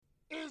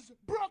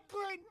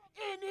Brooklyn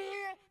in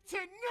here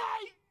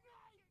tonight.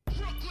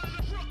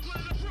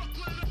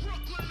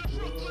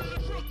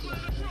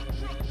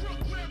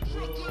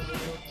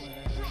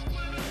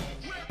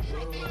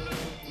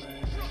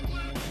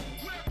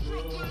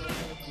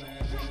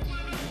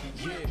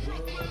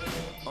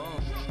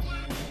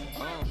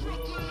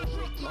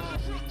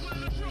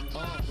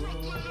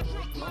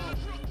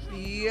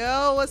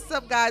 Yo, what's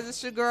up, guys?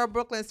 It's your girl,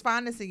 Brooklyn's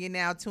Finest, and you're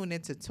now tuned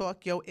into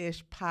Talk Yo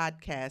Ish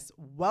podcast.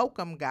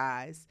 Welcome,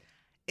 guys.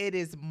 It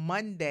is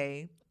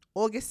Monday,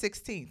 August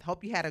 16th.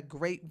 Hope you had a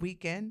great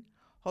weekend.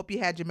 Hope you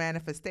had your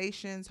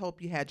manifestations.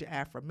 Hope you had your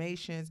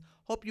affirmations.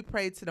 Hope you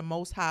prayed to the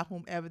Most High,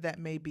 whomever that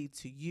may be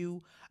to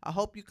you. I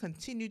hope you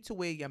continue to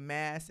wear your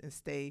mask and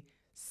stay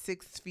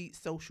 6 feet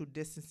social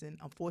distancing.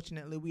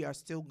 Unfortunately, we are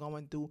still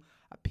going through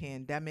a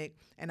pandemic,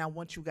 and I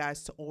want you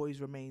guys to always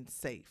remain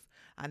safe.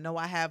 I know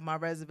I have my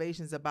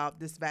reservations about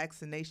this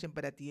vaccination,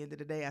 but at the end of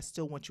the day, I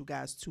still want you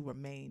guys to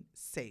remain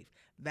safe,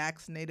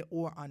 vaccinated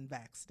or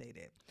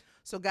unvaccinated.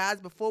 So, guys,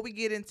 before we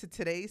get into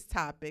today's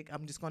topic,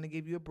 I'm just going to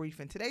give you a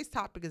briefing. Today's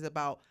topic is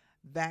about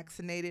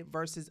vaccinated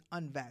versus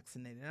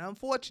unvaccinated. And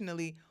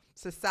unfortunately,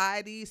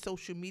 society,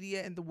 social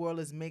media, and the world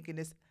is making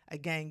this a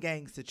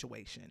gang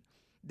situation.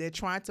 They're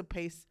trying to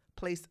place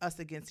us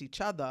against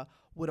each other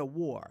with a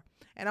war.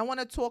 And I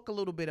want to talk a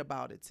little bit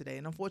about it today.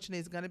 And unfortunately,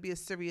 it's going to be a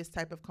serious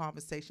type of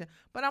conversation,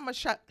 but I'm going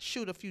to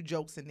shoot a few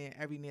jokes in there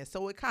every now.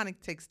 So it kind of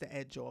takes the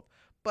edge off.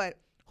 But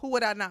who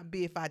would I not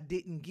be if I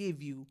didn't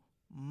give you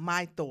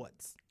my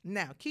thoughts?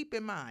 Now, keep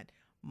in mind,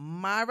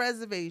 my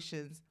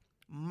reservations,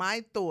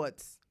 my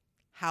thoughts,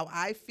 how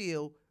I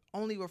feel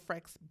only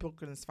reflects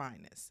Brooklyn's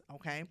Finest,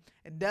 okay?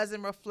 It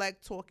doesn't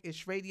reflect Talk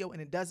Ish Radio,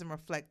 and it doesn't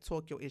reflect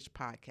Talk Yo Ish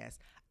podcast.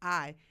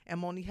 I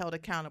am only held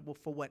accountable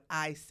for what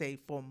I say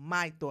for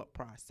my thought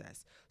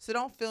process. So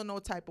don't feel no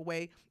type of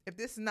way. If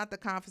this is not the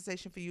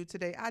conversation for you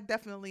today, I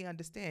definitely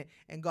understand,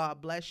 and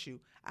God bless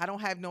you. I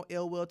don't have no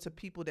ill will to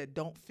people that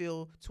don't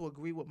feel to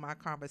agree with my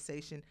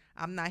conversation.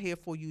 I'm not here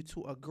for you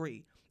to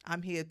agree.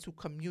 I'm here to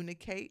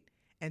communicate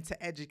and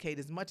to educate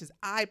as much as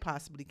I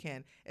possibly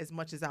can, as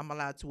much as I'm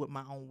allowed to with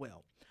my own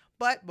will.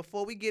 But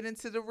before we get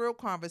into the real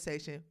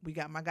conversation, we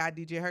got my guy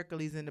DJ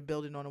Hercules in the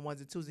building on the ones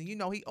and twos. And you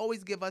know, he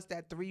always give us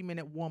that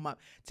 3-minute warm-up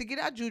to get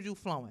our juju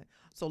flowing.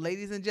 So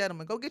ladies and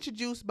gentlemen, go get your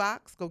juice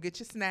box, go get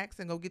your snacks,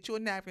 and go get you a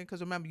napkin. Because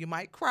remember, you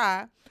might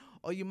cry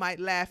or you might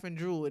laugh and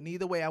drool. And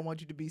either way, I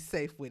want you to be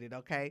safe with it,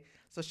 okay?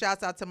 So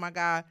shouts out to my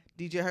guy,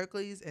 DJ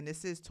Hercules. And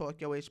this is Talk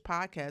Yo Ish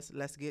podcast.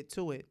 Let's get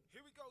to it.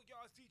 Here we go,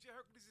 y'all. It's DJ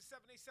Hercules at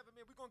 787,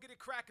 man. We're going to get it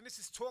cracking. This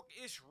is Talk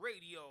Ish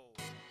Radio.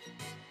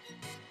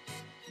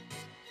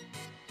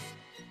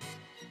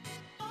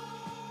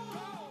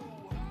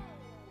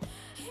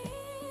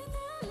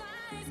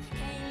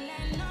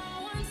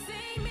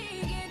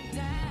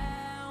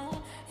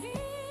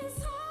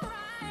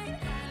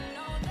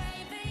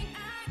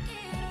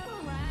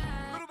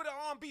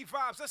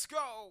 Vibes, let's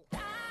go. I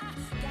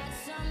got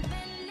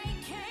something they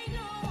can't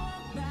know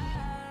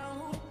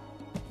about.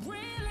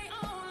 Really,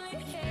 only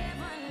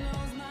heaven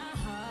knows my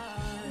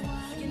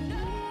heart. You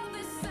know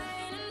this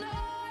ain't an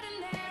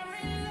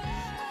ordinary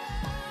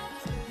love.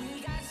 We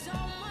got so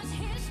much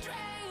history,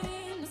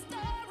 the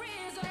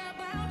stories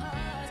about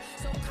us.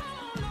 So come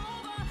on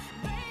over,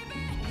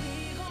 baby.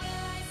 We gonna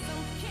light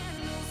some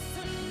candles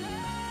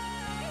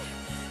tonight.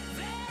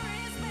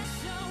 Very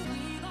special.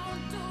 We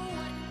gonna do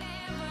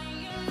whatever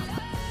you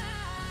like.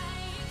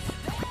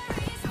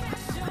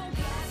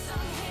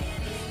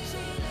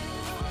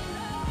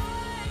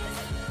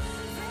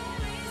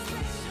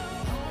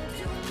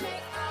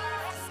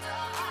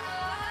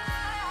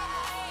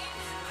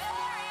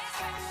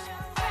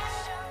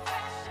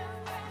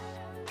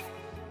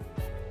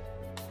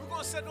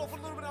 Setting off a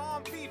little bit of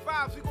R&B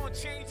vibes. We're going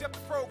to change up the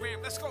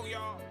program. Let's go,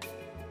 y'all.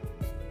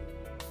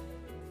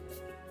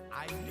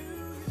 I knew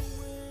you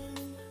when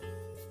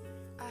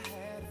I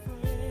had a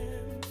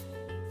friend.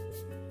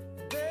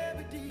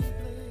 Very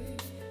deeply,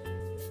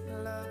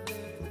 love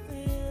lived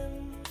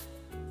within.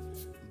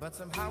 But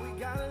somehow we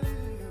got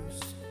loose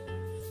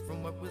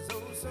from what was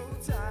oh so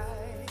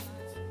tight.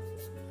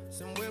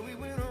 Somewhere we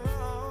went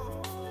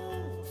wrong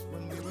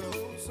when we were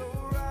oh so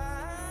right.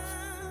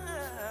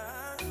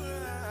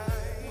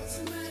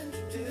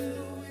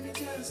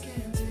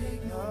 Can't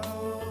take no.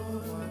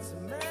 What's a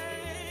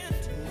man to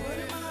do? What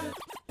am I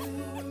to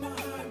do when my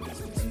heart wants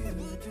me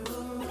to do?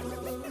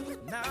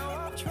 Now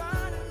I've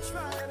tried it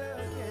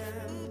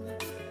again,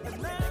 but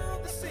now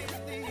this is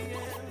the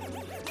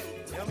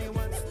end. Tell me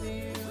what's the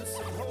use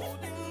of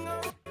holding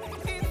on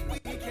if we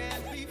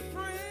can't be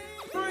free.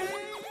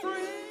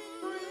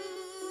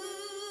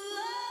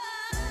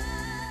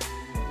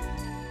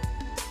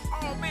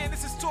 Oh man,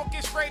 this is Talk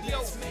Ish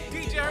Radio.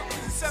 DJ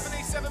Hercules is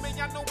 787, man.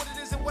 Y'all know what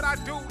it is and what I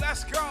do.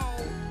 Let's go.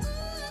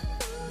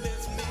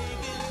 Let's make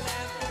it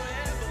last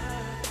forever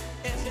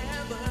and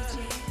ever.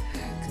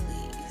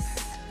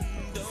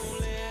 Don't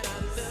let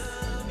our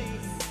love in.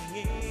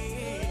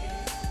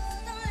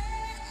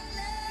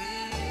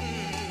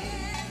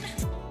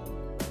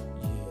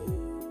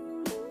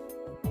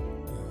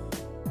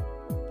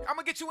 I'm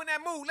gonna get you in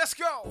that mood. Let's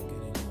go.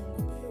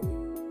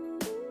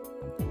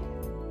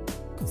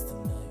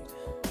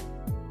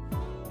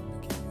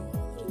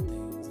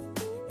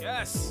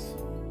 Yes.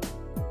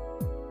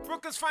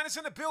 Brooklyn's finest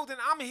in the building.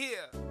 I'm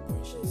here.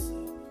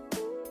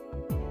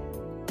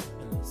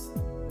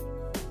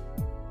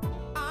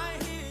 I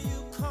hear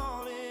you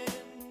calling.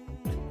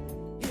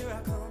 Here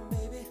I come,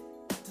 baby,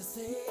 to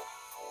say.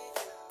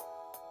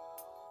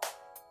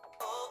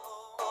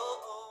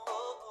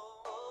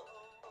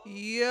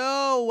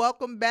 Yo,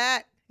 welcome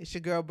back. It's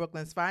your girl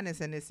Brooklyn's Finest,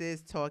 and this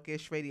is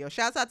Talkish Radio.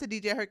 Shouts out to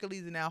DJ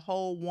Hercules and that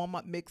whole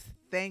warm-up mix.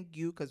 Thank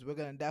you, because we're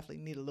going to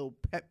definitely need a little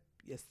pep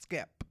your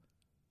skip.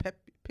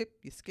 Pep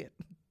your skip.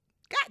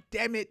 God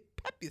damn it.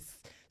 Pep your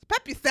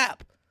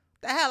step.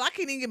 The hell, I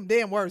can't even get them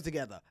damn words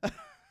together.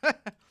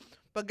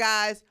 But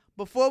guys,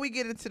 before we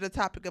get into the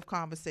topic of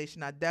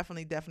conversation, I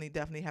definitely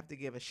have to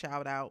give a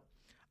shout out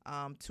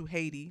to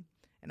Haiti.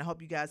 And I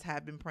hope you guys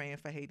have been praying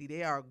for Haiti.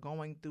 They are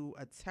going through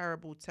a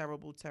terrible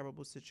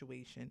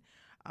situation.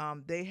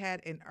 They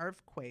had an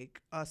earthquake,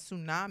 a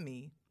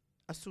tsunami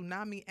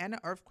and an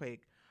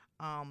earthquake.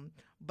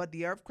 But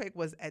the earthquake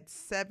was at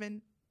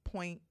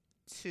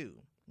 7.2.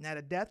 Now,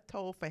 the death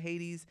toll for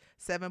Haiti's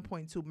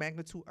 7.2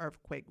 magnitude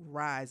earthquake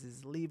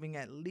rises, leaving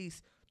at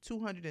least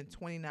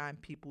 229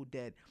 people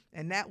dead.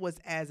 And that was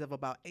as of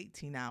about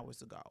 18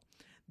 hours ago.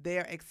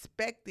 They're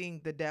expecting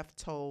the death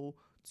toll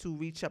to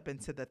reach up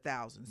into the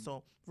thousands.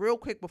 So real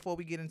quick before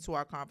we get into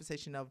our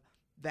conversation of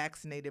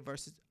vaccinated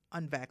versus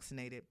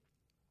unvaccinated,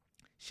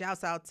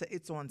 shouts out to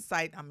It's On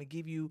Site. I'm going to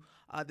give you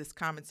this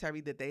commentary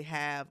that they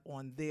have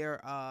on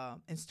their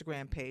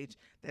Instagram page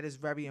that is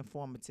very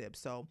informative.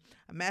 So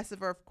a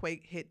massive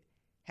earthquake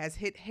has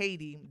hit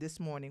Haiti this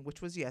morning,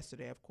 which was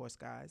yesterday, of course,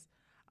 guys.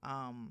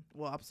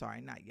 Well, I'm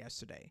sorry, not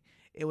yesterday.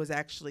 It was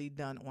actually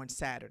done on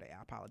Saturday.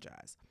 I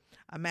apologize.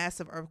 A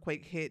massive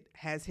earthquake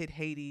has hit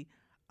Haiti.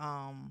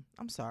 I'm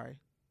sorry.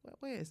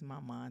 Where is my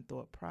mind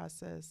thought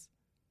process?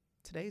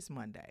 Today's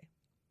Monday.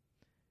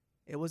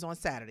 It was on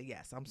Saturday.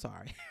 Yes, I'm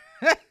sorry.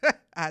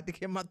 I had to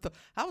get my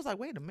I was like,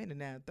 wait a minute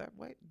now.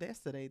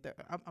 Yesterday.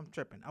 I'm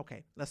tripping.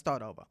 Okay, let's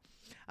start over.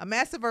 A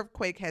massive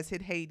earthquake has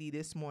hit Haiti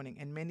this morning,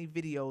 and many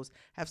videos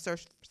have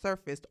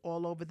surfaced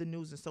all over the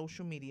news and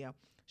social media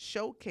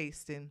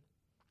showcasing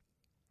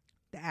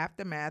the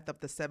aftermath of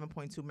the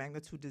 7.2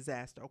 magnitude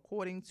disaster.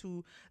 According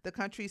to the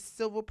country's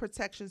Civil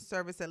Protection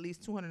Service, at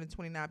least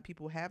 229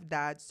 people have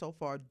died so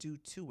far due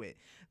to it.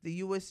 The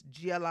U.S.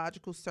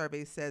 Geological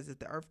Survey says that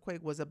the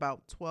earthquake was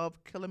about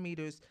 12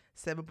 kilometers,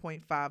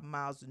 7.5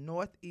 miles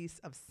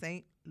northeast of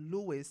St.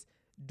 Louis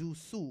du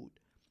Sud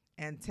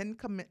and 10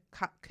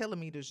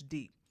 kilometers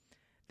deep.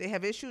 They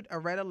have issued a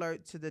red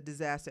alert to the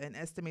disaster and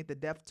estimate the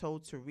death toll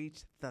to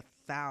reach the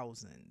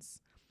thousands.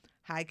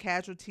 High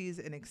casualties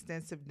and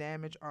extensive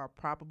damage are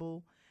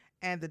probable,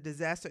 and the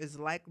disaster is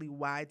likely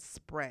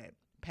widespread.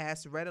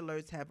 Past red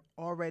alerts have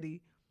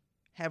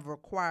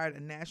required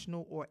a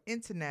national or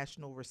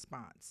international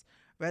response.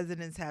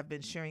 Residents have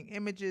been sharing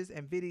images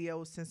and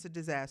videos since the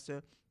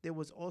disaster. There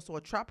was also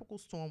a tropical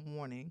storm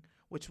warning,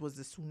 which was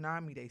the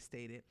tsunami they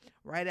stated,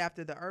 right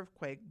after the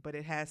earthquake, but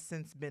it has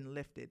since been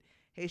lifted.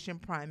 Haitian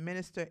Prime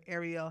Minister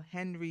Ariel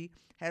Henry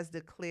has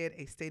declared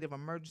a state of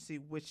emergency,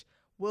 which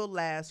will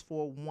last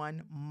for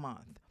 1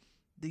 month.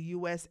 The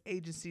U.S.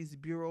 agency's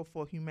Bureau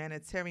for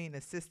Humanitarian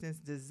Assistance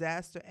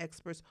disaster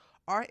experts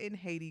are in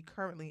Haiti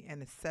currently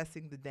and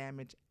assessing the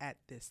damage at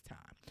this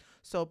time.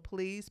 So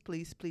please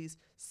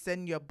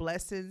send your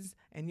blessings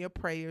and your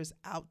prayers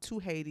out to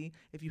Haiti.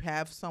 If you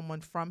have someone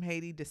from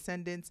Haiti,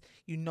 descendants,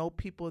 you know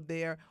people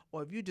there,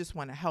 or if you just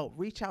want to help,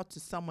 reach out to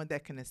someone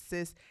that can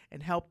assist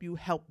and help you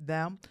help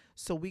them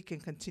so we can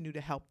continue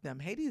to help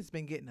them. Haiti has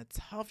been getting a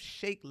tough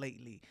shake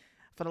lately.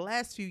 For the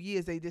last few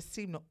years, they just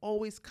seem to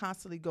always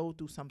constantly go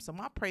through something. So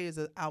my prayers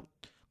are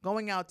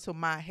going out to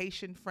my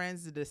Haitian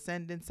friends, the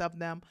descendants of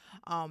them,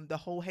 the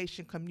whole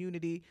Haitian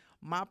community.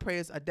 My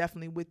prayers are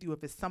definitely with you.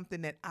 If it's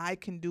something that I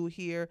can do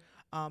here,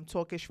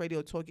 Talkish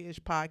Radio, Talkish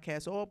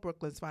Podcast, or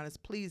Brooklyn's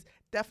Finest, please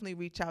definitely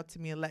reach out to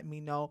me and let me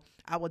know.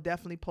 I will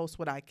definitely post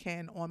what I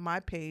can on my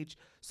page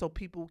so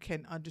people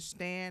can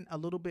understand a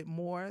little bit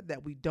more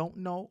that we don't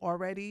know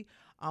already.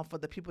 For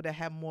the people that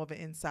have more of an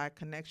inside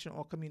connection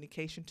or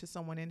communication to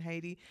someone in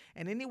Haiti.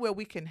 And anywhere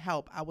we can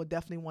help, I would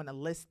definitely want to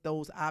list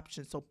those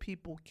options so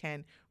people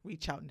can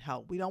reach out and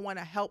help. We don't want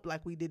to help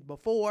like we did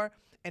before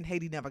and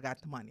Haiti never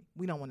got the money.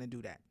 We don't want to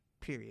do that,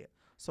 period.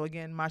 So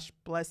again, my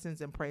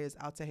blessings and prayers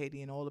out to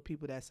Haiti and all the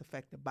people that's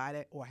affected by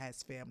that or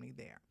has family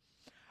there.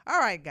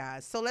 All right,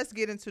 guys. So let's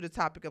get into the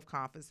topic of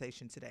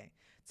conversation today.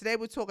 Today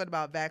we're talking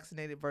about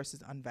vaccinated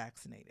versus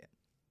unvaccinated.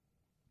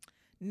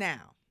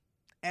 Now,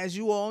 as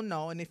you all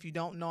know, and if you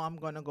don't know, I'm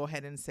going to go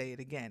ahead and say it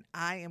again.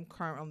 I am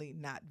currently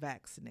not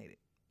vaccinated.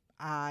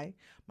 I,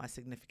 my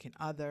significant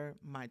other,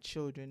 my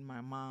children,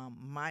 my mom,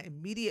 my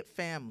immediate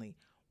family,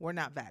 we're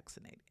not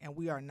vaccinated, and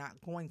we are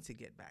not going to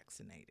get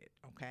vaccinated,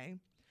 okay?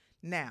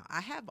 Now,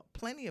 I have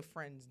plenty of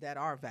friends that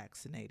are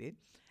vaccinated,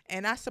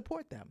 and I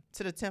support them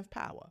to the 10th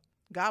power.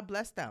 God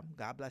bless them.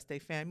 God bless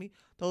their family.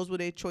 Those were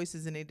their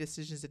choices and their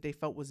decisions that they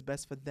felt was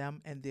best for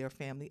them and their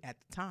family at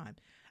the time.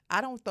 I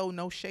don't throw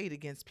no shade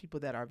against people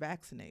that are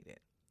vaccinated.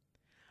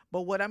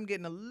 But what I'm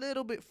getting a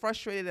little bit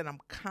frustrated, and I'm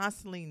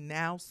constantly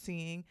now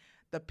seeing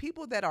the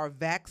people that are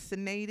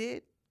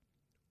vaccinated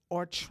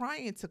are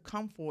trying to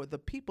come for the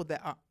people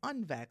that are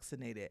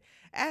unvaccinated,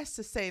 as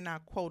to say, now,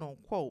 quote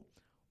unquote,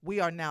 we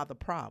are now the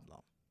problem.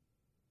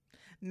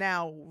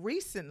 Now,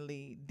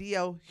 recently,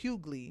 D.L.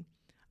 Hughley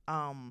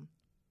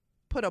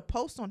put a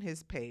post on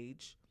his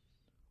page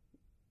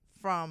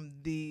from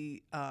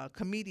the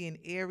comedian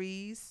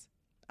Aries.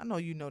 I know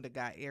you know the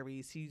guy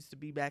Aries. He used to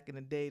be back in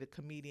the day the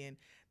comedian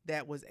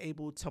that was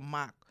able to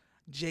mock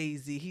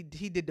Jay-Z. He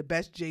did the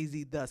best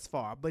Jay-Z thus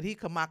far, but he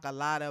could mock a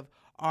lot of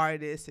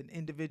artists and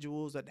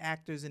individuals and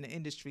actors in the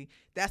industry.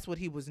 That's what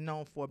he was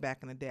known for back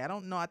in the day. I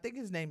don't know. I think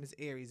his name is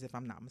Aries, if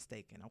I'm not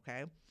mistaken,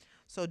 okay?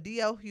 So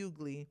D.L.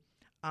 Hughley,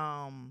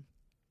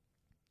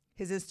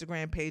 his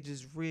Instagram page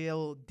is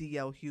Real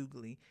D.L.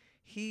 Hughley.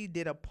 He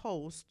did a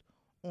post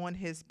on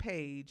his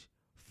page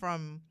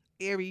from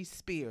Aries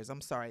Spears. I'm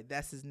sorry,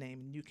 that's his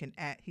name. You can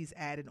he's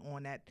added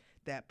on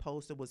that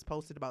post. It was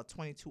posted about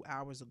 22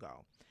 hours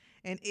ago.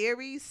 And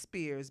Aries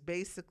Spears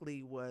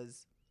basically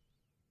was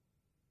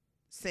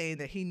saying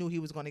that he knew he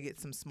was going to get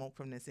some smoke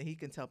from this, and he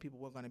can tell people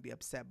we're going to be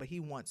upset, but he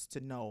wants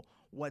to know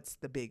what's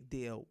the big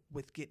deal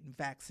with getting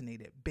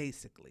vaccinated,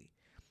 basically.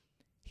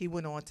 He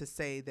went on to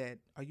say that,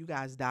 are you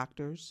guys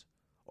doctors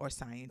or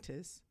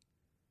scientists?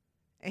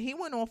 And he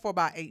went on for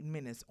about 8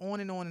 minutes,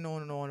 on and on and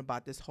on and on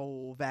about this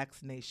whole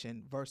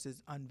vaccination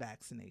versus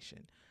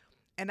unvaccination.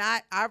 And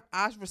I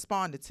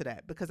responded to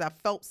that because I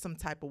felt some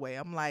type of way.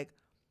 I'm like,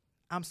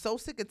 I'm so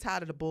sick and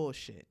tired of the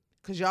bullshit,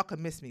 because y'all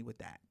can miss me with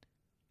that.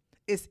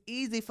 It's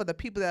easy for the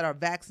people that are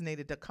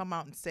vaccinated to come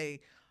out and say,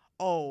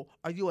 oh,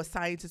 are you a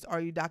scientist? Are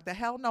you a doctor?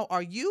 Hell no.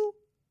 Are you?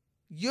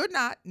 You're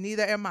not.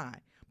 Neither am I.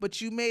 But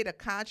you made a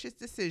conscious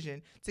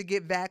decision to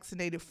get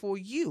vaccinated for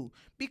you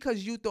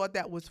because you thought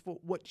that was for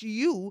what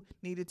you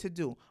needed to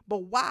do. But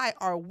why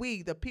are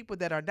we, the people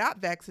that are not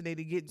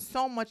vaccinated, getting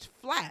so much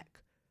flack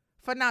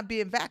for not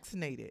being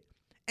vaccinated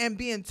and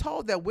being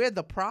told that we're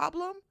the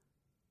problem?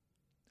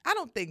 I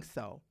don't think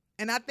so.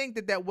 And I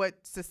think that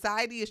what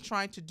society is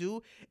trying to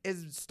do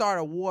is start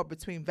a war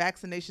between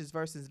vaccinations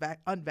versus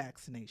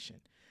unvaccination.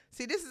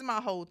 See, this is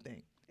my whole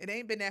thing. It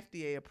ain't been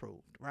FDA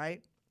approved,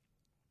 right?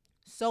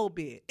 So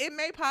be it. It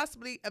may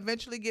possibly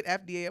eventually get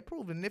FDA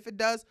approved. And if it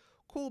does,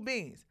 cool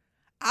beans.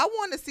 I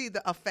want to see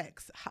the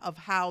effects of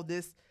how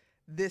this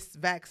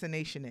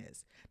vaccination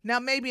is. Now,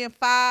 maybe in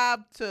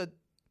I'll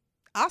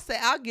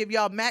give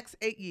y'all max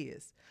 8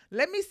 years.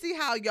 Let me see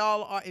how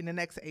y'all are in the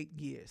next 8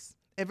 years.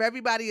 If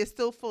everybody is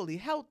still fully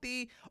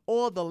healthy,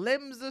 all the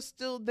limbs are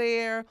still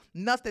there,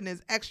 nothing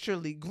is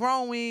extrally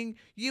growing,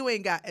 you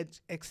ain't got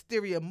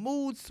exterior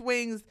mood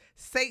swings,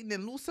 Satan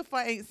and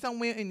Lucifer ain't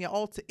somewhere in your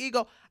alter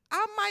ego,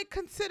 I might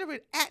consider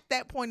it at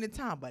that point in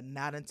time, but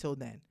not until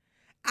then.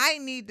 I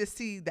need to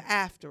see the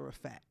after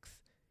effects,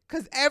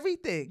 because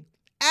everything,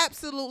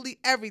 absolutely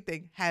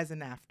everything, has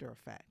an after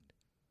effect.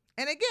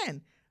 And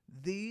again,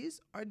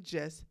 these are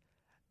just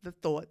the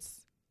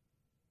thoughts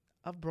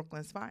of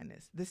Brooklyn's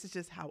finest. This is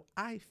just how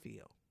I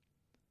feel.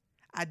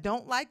 I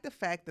don't like the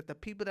fact that the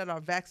people that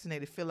are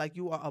vaccinated feel like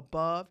you are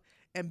above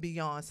and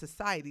beyond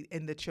society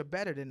and that you're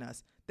better than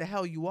us. The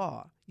hell you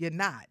are. You're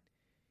not.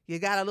 You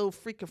got a little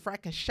freaking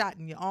fracking shot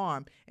in your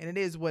arm, and it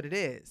is what it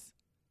is.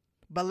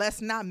 But let's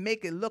not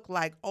make it look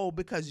like, oh,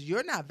 because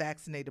you're not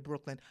vaccinated,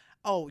 Brooklyn,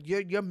 oh,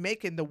 you're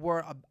making the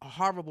world a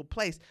horrible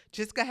place.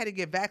 Just go ahead and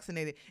get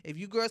vaccinated. If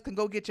you girls can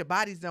go get your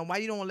bodies done, why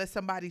you don't want to let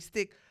somebody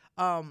stick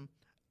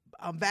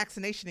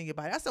vaccination in your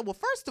body? I said, well,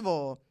 first of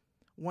all,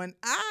 when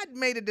I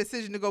made a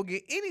decision to go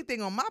get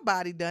anything on my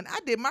body done, I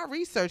did my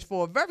research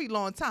for a very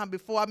long time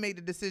before I made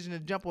the decision to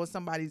jump on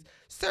somebody's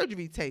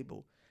surgery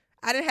table.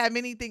 I didn't have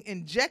anything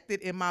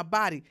injected in my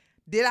body.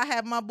 Did I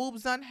have my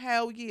boobs done?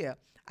 Hell yeah.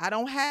 I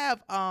don't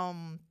have,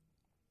 I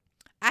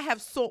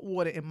have salt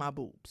water in my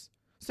boobs.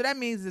 So that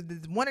means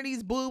if one of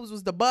these boobs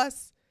was the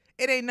bust,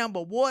 it ain't nothing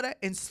but water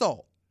and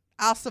salt.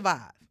 I'll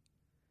survive.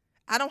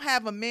 I don't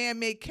have a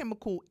man-made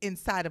chemical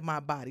inside of my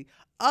body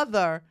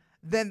other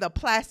than the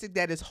plastic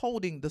that is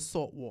holding the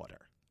salt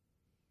water.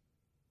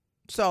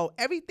 So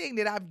everything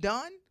that I've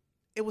done,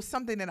 it was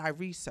something that I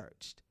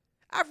researched.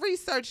 I've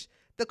researched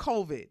the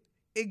COVID.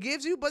 It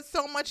gives you but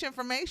so much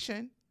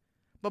information.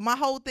 But my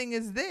whole thing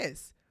is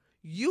this.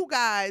 You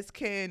guys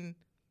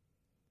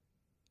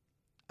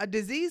a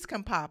disease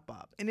can pop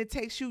up, and it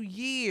takes you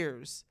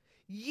years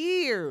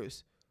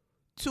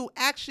to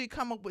actually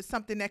come up with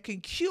something that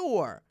can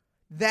cure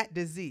that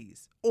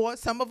disease. Or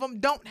some of them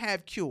don't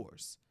have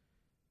cures.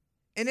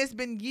 And it's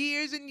been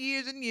years and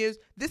years and years.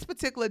 This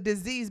particular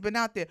disease been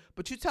out there.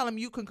 But you tell them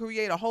you can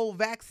create a whole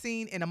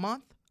vaccine in a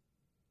month?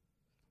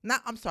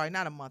 Not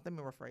a month. Let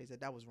me rephrase it.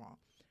 That was wrong.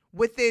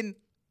 Within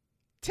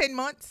 10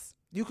 months,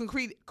 you can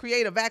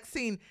create a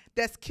vaccine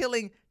that's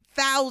killing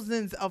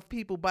thousands of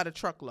people by the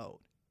truckload.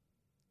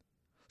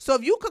 So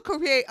if you could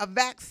create a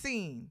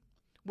vaccine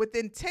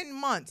within 10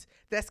 months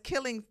that's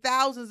killing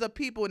thousands of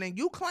people, and then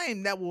you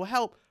claim that will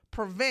help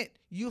prevent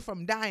you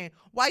from dying,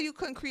 why you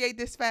couldn't create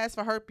this fast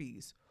for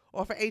herpes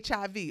or for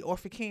HIV or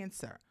for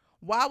cancer?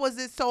 Why was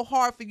it so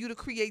hard for you to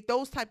create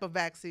those type of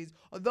vaccines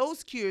or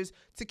those cures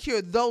to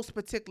cure those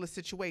particular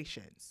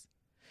situations?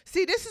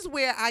 See, this is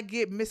where I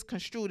get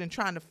misconstrued and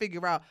trying to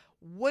figure out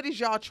what is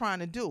y'all trying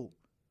to do.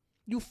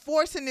 You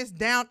forcing this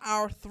down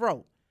our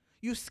throat.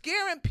 You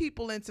scaring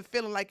people into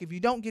feeling like if you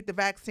don't get the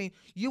vaccine,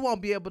 you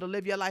won't be able to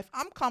live your life.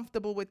 I'm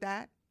comfortable with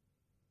that.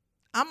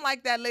 I'm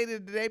like that lady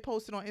that they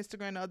posted on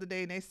Instagram the other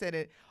day, and they said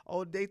it,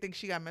 oh, they think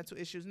she got mental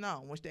issues.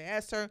 No. When they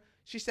asked her,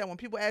 she said, when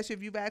people ask you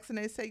if you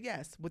vaccinated, say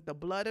yes, with the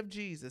blood of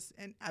Jesus.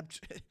 And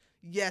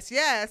yes.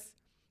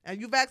 And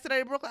you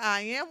vaccinated, Brooklyn?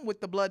 I am,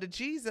 with the blood of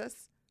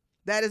Jesus.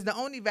 That is the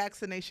only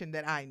vaccination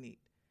that I need.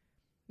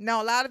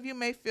 Now, a lot of you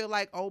may feel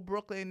like, oh,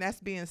 Brooklyn,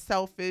 that's being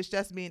selfish.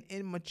 That's being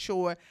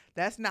immature.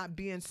 That's not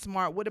being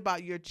smart. What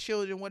about your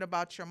children? What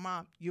about your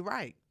mom? You're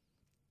right.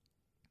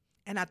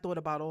 And I thought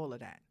about all of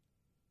that.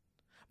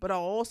 But I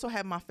also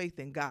have my faith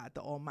in God, the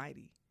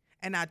Almighty.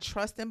 And I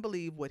trust and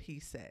believe what he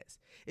says.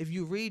 If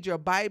you read your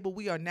Bible,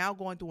 we are now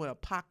going through an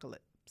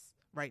apocalypse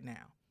right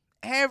now.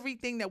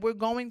 Everything that we're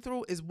going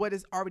through is what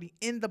is already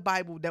in the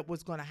Bible that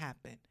was going to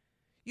happen.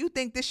 You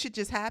think this shit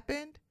just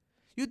happened?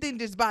 You think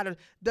this by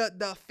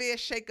the fair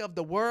shake of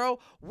the world,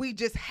 we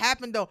just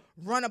happened to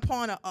run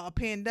upon a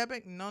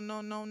pandemic?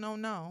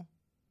 No.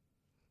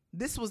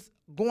 This was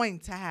going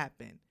to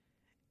happen.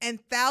 And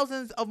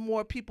thousands of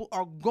more people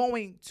are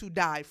going to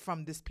die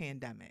from this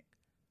pandemic.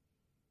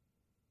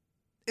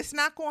 It's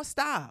not going to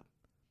stop.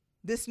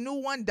 This new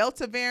one,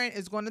 Delta variant,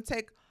 is going to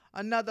take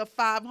another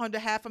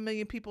 500,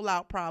 500,000 people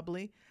out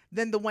probably.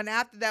 Then the one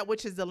after that,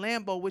 which is the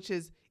Lambo, which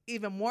is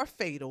even more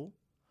fatal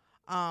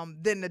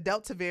than the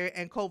Delta variant,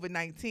 and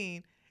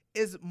COVID-19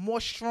 is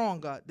more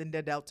stronger than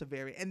the Delta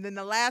variant. And then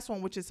the last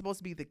one, which is supposed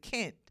to be the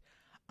Kent,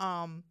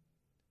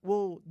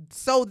 will,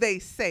 so they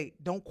say,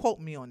 don't quote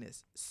me on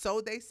this,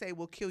 so they say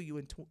will kill you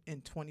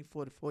in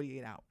 24 to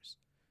 48 hours.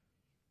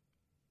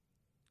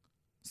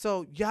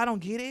 So y'all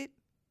don't get it?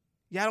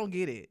 Y'all don't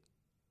get it.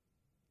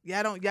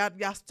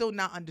 Y'all still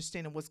not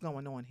understanding what's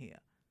going on here.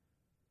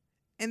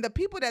 And the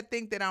people that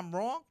think that I'm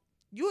wrong,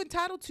 you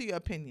entitled to your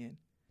opinion,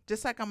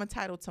 just like I'm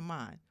entitled to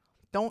mine.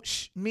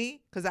 Don't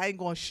me, because I ain't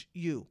going to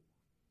you.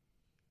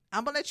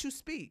 I'm going to let you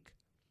speak.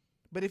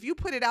 But if you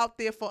put it out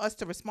there for us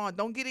to respond,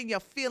 don't get in your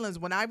feelings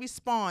when I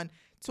respond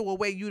to a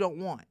way you don't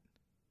want.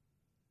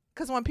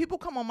 Because when people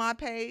come on my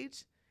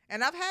page,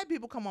 and I've had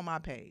people come on my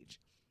page,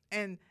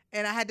 and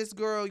I had this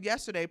girl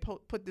yesterday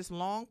put this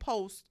long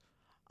post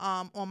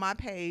on my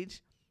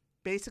page,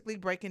 basically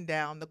breaking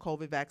down the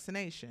COVID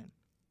vaccination.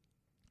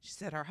 She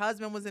said her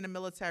husband was in the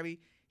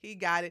military. He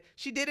got it.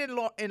 She did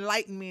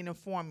enlighten me and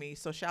inform me,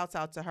 so shouts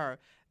out to her,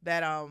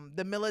 that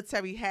the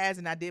military has,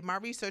 and I did my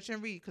research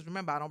and read, because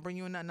remember, I don't bring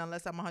you in nothing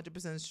unless I'm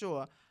 100%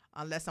 sure,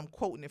 unless I'm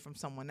quoting it from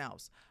someone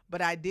else.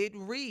 But I did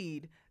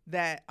read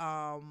that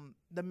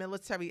the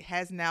military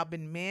has now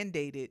been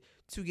mandated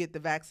to get the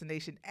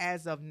vaccination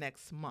as of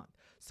next month.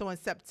 So in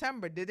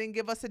September, they didn't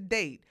give us a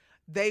date.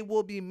 They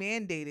will be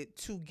mandated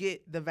to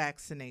get the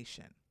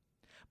vaccination.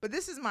 But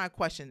this is my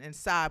question and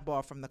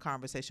sidebar from the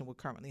conversation we're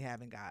currently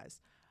having,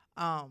 guys.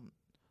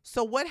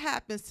 So what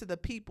happens to the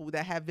people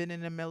that have been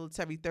in the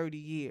military 30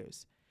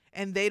 years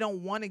and they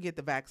don't want to get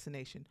the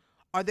vaccination?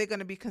 Are they going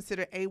to be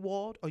considered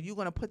AWOL? Are you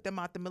going to put them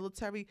out the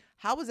military?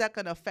 How is that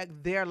going to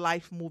affect their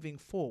life moving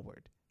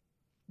forward?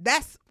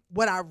 That's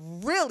what I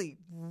really,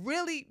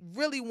 really,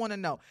 really want to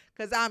know,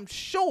 because I'm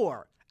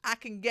sure, I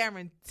can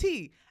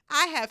guarantee,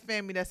 I have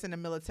family that's in the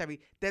military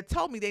that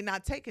told me they're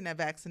not taking that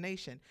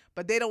vaccination,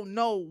 but they don't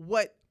know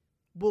what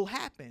will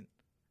happen.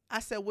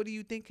 I said, what do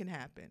you think can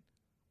happen?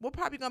 We're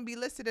probably going to be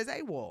listed as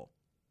AWOL.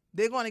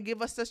 They're going to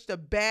give us such the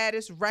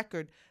baddest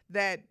record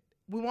that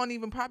we won't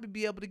even probably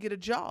be able to get a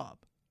job,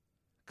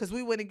 because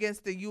we went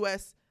against the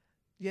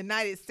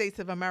United States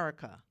of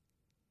America.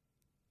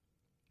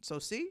 So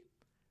see,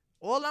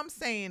 all I'm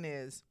saying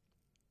is,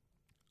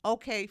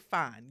 okay,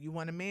 fine. You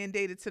want to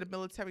mandate it to the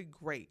military?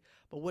 Great.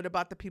 But what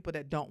about the people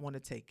that don't want to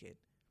take it?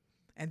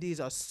 And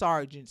these are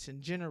sergeants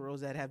and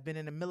generals that have been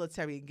in the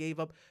military and gave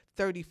up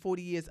 30,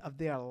 40 years of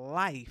their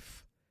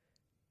life.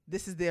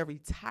 This is their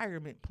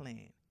retirement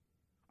plan.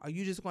 Are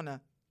you just going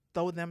to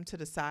throw them to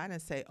the side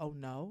and say, "Oh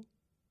no"?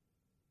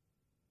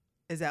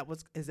 Is that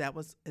what's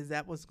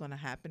going to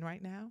happen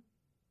right now?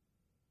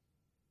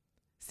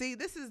 See,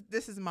 this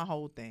is my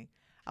whole thing.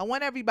 I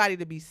want everybody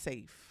to be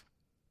safe.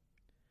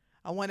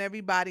 I want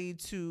everybody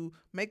to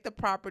make the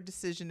proper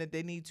decision that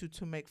they need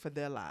to make for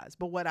their lives.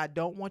 But what I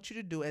don't want you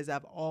to do, as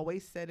I've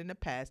always said in the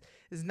past,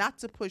 is not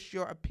to push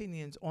your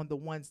opinions on the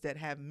ones that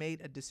have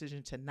made a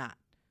decision to not.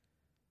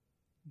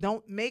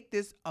 Don't make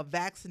this a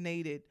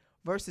vaccinated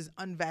versus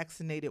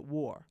unvaccinated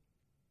war.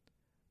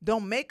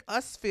 Don't make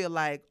us feel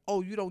like,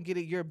 oh, you don't get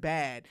it, you're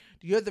bad.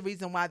 You're the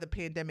reason why the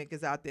pandemic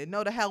is out there.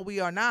 No, the hell we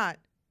are not.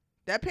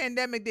 That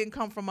pandemic didn't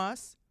come from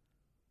us.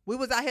 We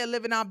was out here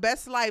living our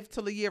best life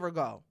till a year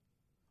ago.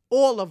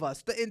 All of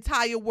us, the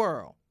entire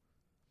world.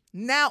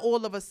 Now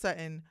all of a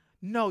sudden,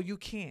 no, you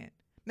can't.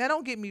 Now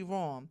don't get me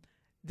wrong.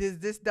 Does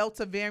this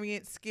Delta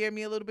variant scare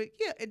me a little bit?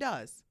 Yeah, it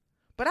does.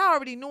 But I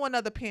already knew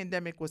another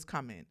pandemic was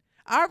coming.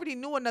 I already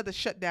knew another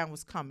shutdown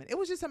was coming. It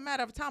was just a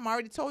matter of time. I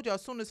already told you,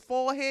 as soon as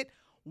fall hit,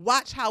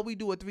 watch how we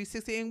do a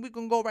 360, and we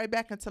can go right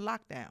back into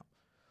lockdown.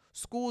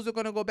 Schools are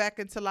going to go back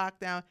into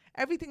lockdown.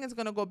 Everything is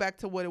going to go back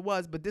to what it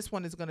was, but this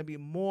one is going to be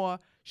more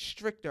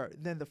stricter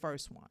than the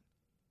first one.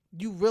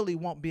 You really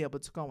won't be able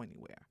to go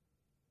anywhere.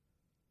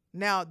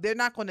 Now, they're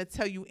not going to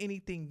tell you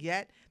anything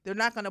yet. They're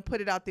not going to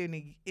put it out there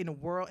in the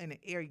world, in the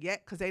air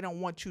yet, because they don't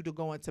want you to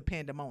go into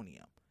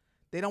pandemonium.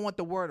 They don't want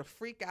the world to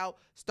freak out,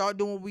 start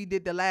doing what we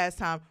did the last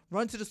time,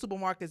 run to the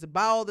supermarkets,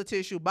 buy all the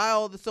tissue, buy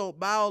all the soap,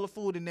 buy all the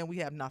food, and then we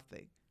have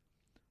nothing.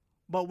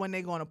 But when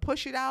they're going to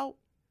push it out,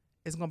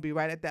 it's going to be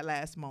right at that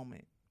last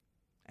moment.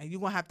 And you're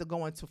going to have to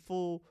go into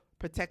full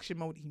protection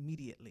mode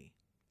immediately.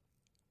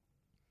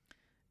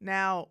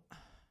 Now,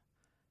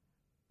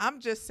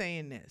 I'm just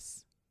saying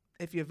this.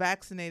 If you're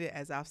vaccinated,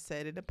 as I've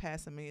said in the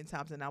past a million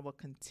times, and I will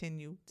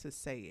continue to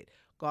say it,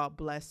 God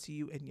bless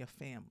you and your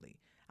family.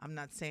 I'm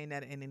not saying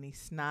that in any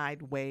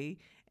snide way,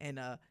 in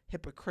a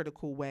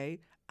hypocritical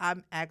way.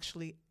 I'm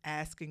actually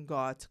asking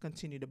God to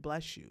continue to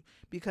bless you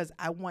because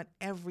I want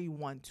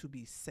everyone to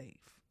be safe.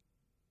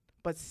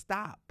 But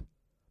stop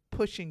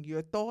pushing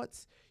your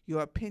thoughts,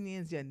 your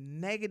opinions, your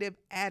negative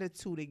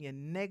attitude, and your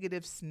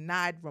negative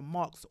snide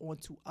remarks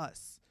onto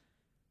us.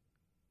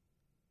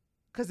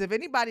 Because if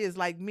anybody is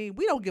like me,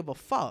 we don't give a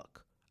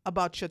fuck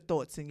about your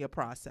thoughts and your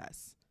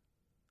process.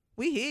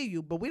 We hear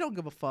you, but we don't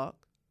give a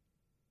fuck.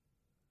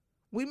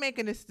 We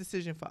making this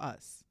decision for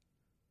us.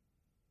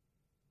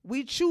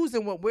 We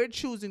choosing what we're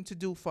choosing to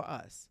do for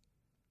us.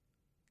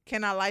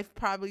 Can our life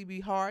probably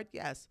be hard?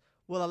 Yes.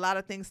 Will a lot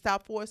of things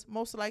stop for us?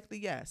 Most likely,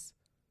 yes.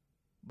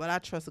 But I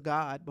trust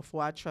God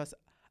before I trust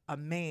a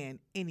man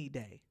any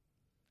day.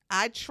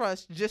 I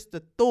trust just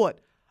the thought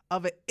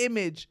of an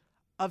image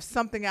of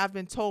something I've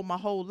been told my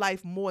whole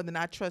life more than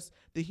I trust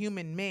the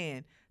human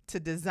man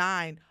to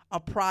design a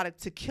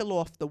product to kill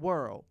off the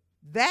world.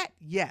 That,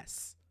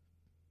 yes.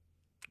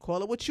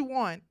 Call it what you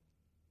want.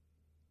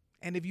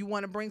 And if you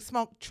want to bring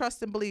smoke,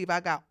 trust and believe I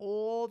got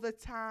all the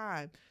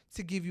time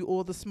to give you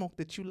all the smoke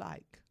that you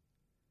like.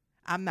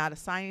 I'm not a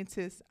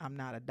scientist. I'm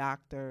not a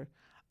doctor.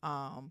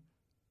 I'm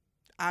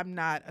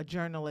not a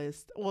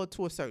journalist. Well,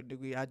 to a certain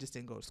degree, I just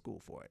didn't go to school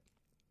for it.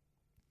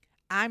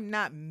 I'm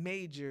not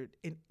majored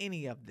in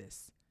any of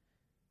this.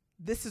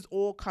 This is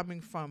all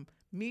coming from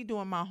me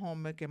doing my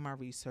homework and my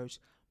research,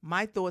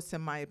 my thoughts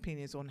and my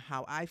opinions on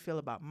how I feel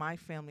about my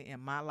family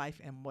and my life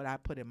and what I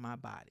put in my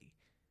body.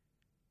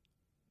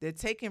 They're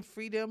taking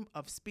freedom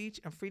of speech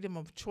and freedom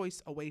of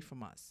choice away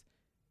from us.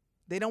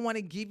 They don't want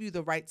to give you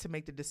the right to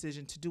make the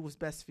decision to do what's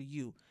best for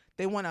you.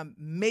 They want to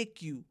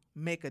make you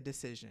make a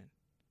decision.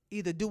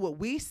 Either do what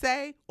we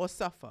say or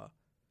suffer.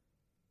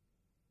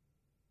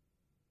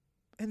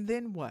 And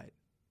then what?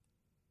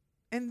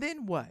 And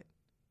then what?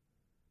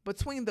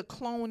 Between the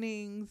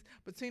clonings,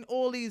 between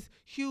all these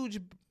huge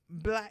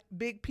black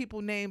big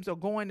people names are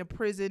going to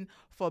prison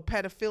for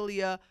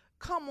pedophilia.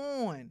 Come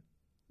on.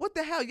 What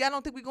the hell? Y'all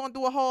don't think we're going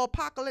through a whole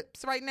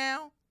apocalypse right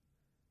now?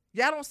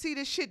 Y'all don't see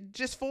this shit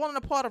just falling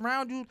apart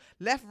around you,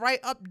 left, right,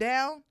 up,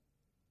 down?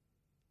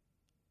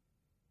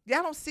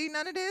 Y'all don't see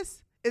none of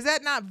this? Is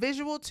that not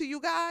visual to you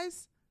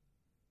guys?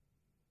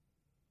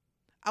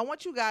 I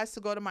want you guys to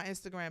go to my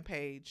Instagram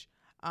page.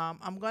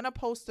 I'm going to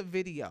post a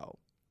video.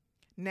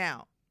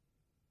 Now,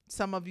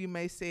 some of you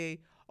may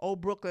say, oh,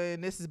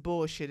 Brooklyn, this is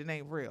bullshit. It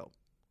ain't real.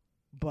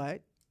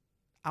 But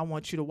I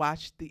want you to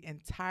watch the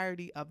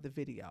entirety of the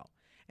video.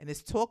 And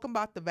it's talking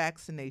about the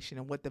vaccination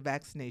and what the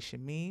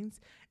vaccination means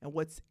and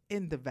what's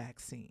in the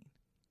vaccine.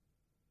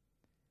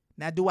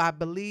 Now, do I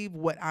believe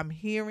what I'm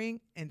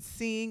hearing and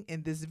seeing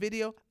in this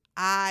video?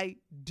 I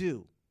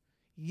do.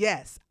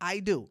 Yes, I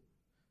do.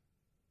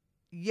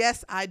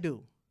 Yes, I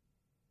do.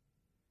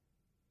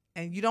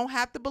 And you don't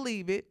have to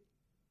believe it.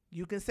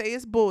 You can say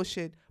it's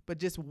bullshit, but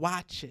just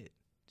watch it.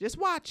 Just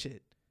watch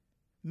it.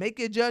 Make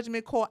your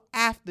judgment call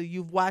after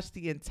you've watched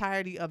the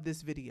entirety of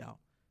this video.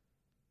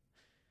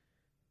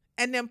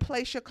 And then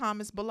place your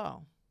comments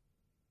below.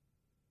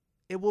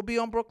 It will be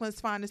on Brooklyn's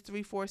Finest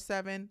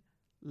 347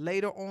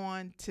 later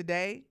on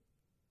today.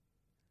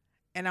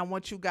 And I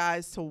want you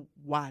guys to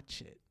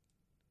watch it.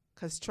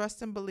 Because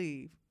trust and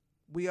believe,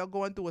 we are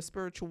going through a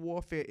spiritual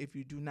warfare if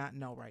you do not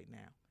know right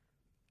now.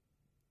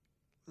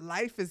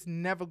 Life is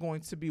never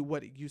going to be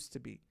what it used to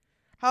be.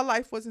 How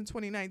life was in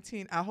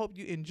 2019, I hope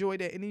you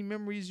enjoyed it. Any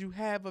memories you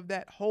have of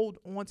that, hold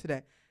on to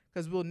that.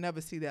 Because we'll never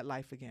see that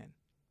life again.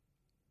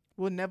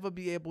 We'll never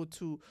be able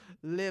to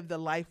live the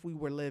life we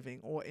were living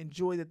or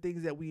enjoy the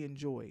things that we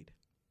enjoyed.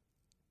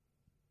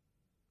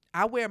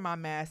 I wear my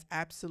mask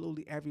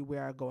absolutely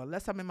everywhere I go,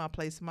 unless I'm in my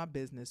place of my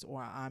business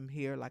or I'm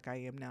here like I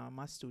am now in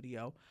my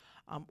studio,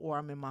 or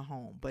I'm in my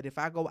home. But if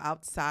I go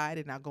outside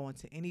and I go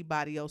into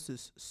anybody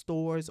else's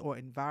stores or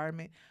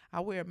environment,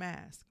 I wear a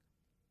mask.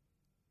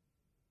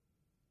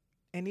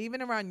 And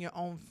even around your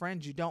own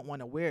friends, you don't want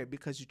to wear it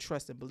because you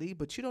trust and believe,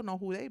 but you don't know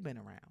who they've been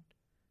around.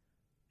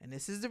 And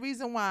this is the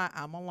reason why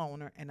I'm a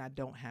loner and I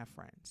don't have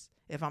friends.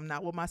 If I'm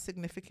not with my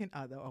significant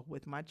other or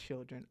with my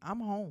children, I'm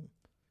home.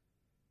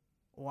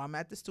 or I'm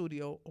at the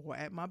studio or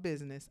at my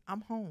business,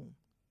 I'm home.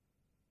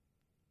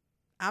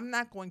 I'm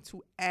not going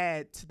to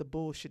add to the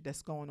bullshit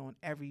that's going on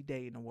every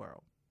day in the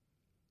world.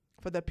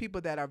 For the people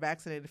that are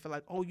vaccinated, feel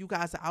like, oh, you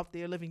guys are out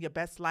there living your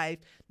best life,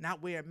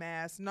 not wearing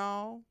masks.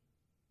 No.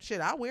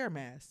 Shit, I wear a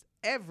mask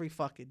every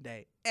fucking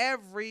day.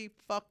 Every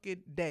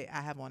fucking day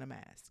I have on a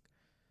mask.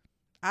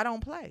 I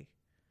don't play.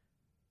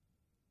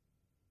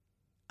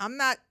 I'm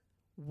not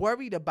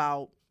worried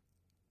about,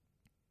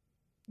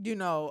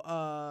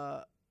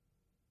 the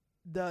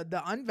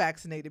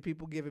unvaccinated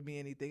people giving me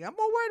anything. I'm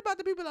more worried about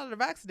the people that are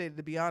vaccinated,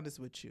 to be honest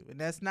with you. And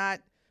that's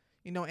not,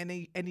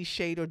 any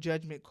shade or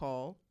judgment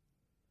call.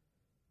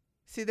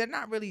 See, they're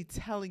not really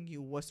telling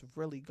you what's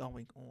really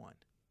going on.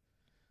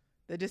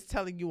 They're just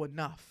telling you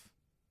enough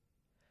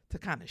to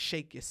kind of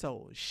shake your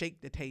soul,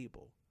 shake the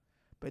table.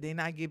 But they're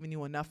not giving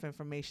you enough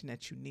information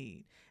that you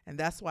need. And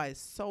that's why it's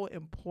so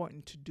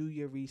important to do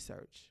your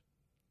research.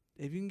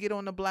 If you can get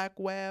on the black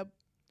web,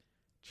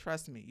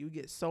 trust me, you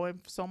get so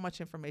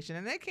much information.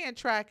 And they can't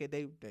track it.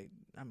 They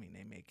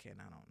may can,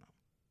 I don't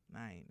know.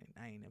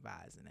 I ain't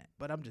advising that.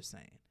 But I'm just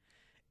saying,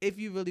 if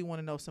you really want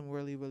to know some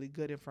really, really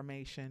good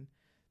information,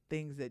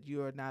 things that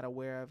you are not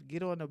aware of,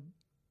 get on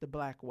the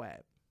black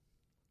web.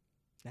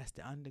 That's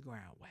the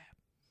underground web.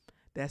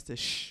 That's the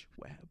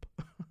web.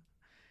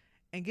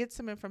 And get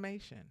some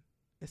information.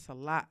 It's a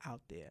lot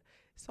out there.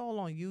 It's all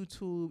on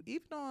YouTube,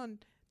 even on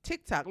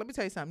TikTok. Let me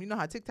tell you something. You know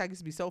how TikTok used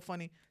to be so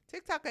funny?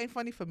 TikTok ain't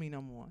funny for me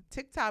no more.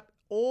 TikTok,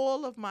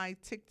 all of my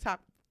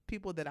TikTok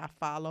people that I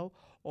follow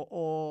are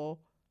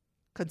all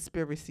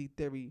conspiracy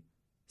theory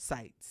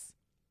sites,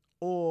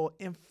 or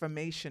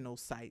informational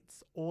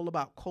sites, all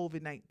about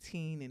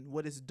COVID-19 and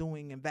what it's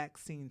doing, and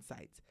vaccine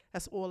sites.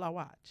 That's all I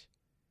watch.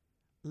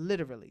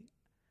 Literally.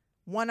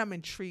 1, I'm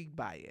intrigued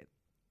by it.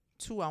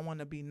 2, I want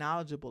to be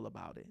knowledgeable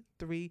about it.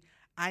 3,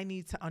 I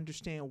need to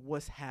understand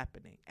what's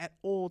happening at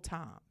all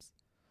times,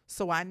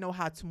 so I know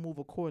how to move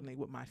accordingly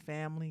with my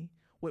family,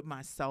 with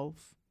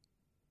myself,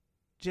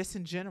 just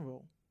in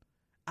general.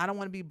 I don't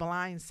want to be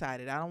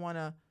blindsided. I don't want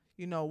to,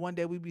 one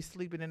day we be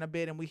sleeping in a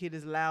bed and we hear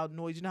this loud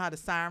noise. You know how the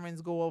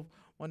sirens go off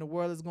when the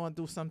world is going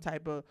through some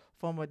type of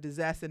form of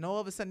disaster, and all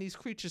of a sudden these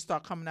creatures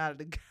start coming out of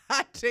the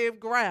goddamn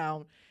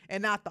ground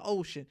and not the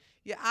ocean.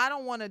 Yeah, I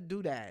don't want to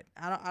do that.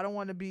 I don't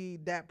want to be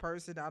that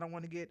person. I don't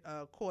want to get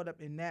caught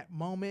up in that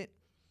moment.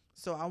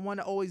 So I want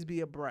to always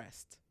be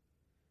abreast.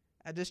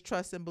 I just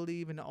trust and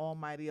believe in the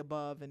Almighty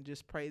above, and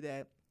just pray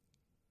that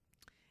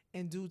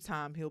in due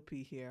time he'll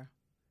be here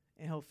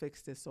and he'll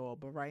fix this all.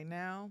 But right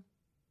now,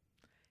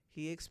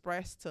 he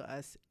expressed to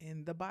us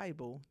in the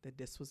Bible that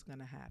this was going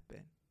to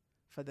happen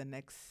for the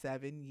next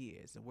 7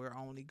 years. And we're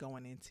only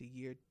going into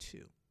year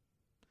 2.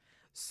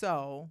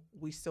 So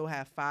we still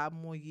have 5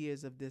 more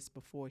years of this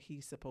before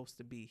he's supposed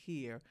to be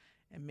here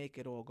and make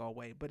it all go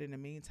away. But in the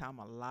meantime,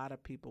 a lot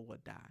of people will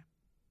die.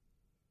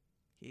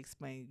 He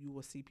explained, you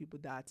will see people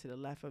die to the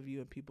left of you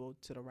and people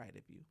to the right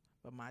of you.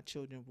 But my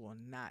children will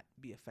not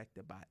be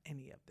affected by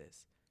any of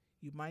this.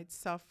 You might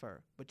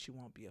suffer, but you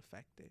won't be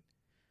affected.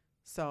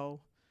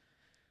 So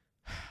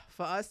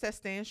for us that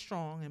stand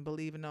strong and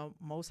believe in the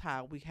Most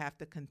High, we have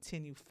to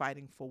continue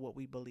fighting for what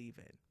we believe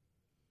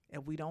in.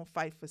 If we don't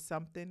fight for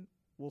something,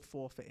 we'll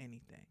fall for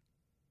anything.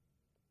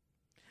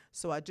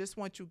 So I just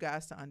want you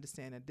guys to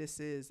understand that this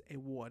is a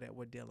war that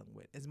we're dealing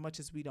with. As much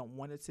as we don't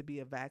want it to be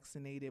a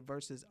vaccinated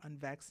versus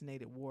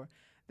unvaccinated war,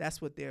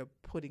 that's what they're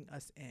putting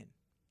us in.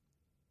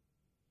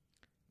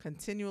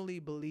 Continually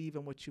believe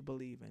in what you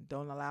believe in.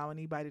 Don't allow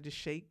anybody to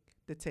shake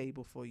the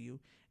table for you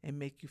and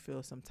make you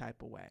feel some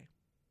type of way.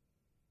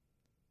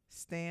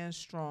 Stand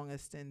strong and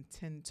stand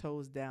 10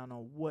 toes down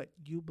on what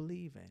you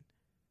believe in.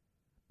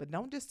 But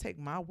don't just take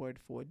my word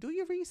for it. Do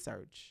your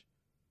research.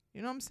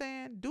 You know what I'm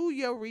saying? Do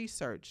your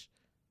research.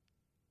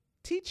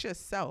 Teach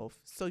yourself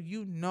so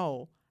you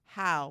know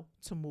how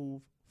to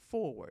move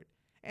forward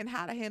and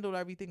how to handle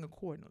everything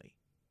accordingly.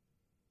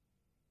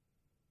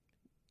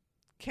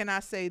 Can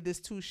I say this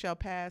too shall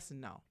pass?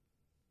 No.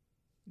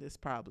 This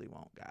probably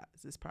won't, guys.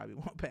 This probably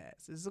won't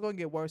pass. This is going to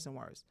get worse and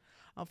worse,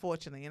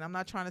 unfortunately. And I'm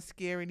not trying to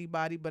scare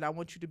anybody, but I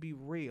want you to be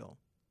real.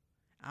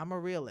 I'm a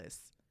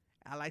realist.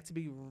 I like to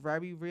be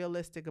very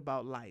realistic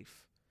about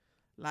life.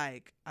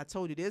 Like I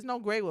told you, there's no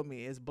gray with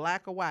me. It's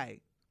black or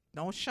white.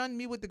 Don't shun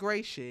me with the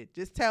gray shit.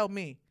 Just tell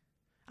me.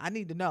 I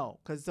need to know,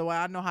 so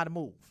I know how to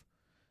move.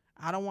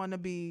 I don't want to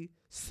be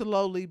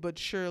slowly but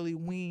surely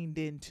weaned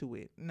into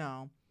it.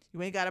 No.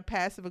 You ain't got to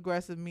passive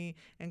aggressive me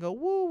and go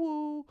woo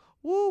woo,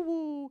 woo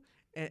woo,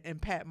 and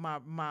pat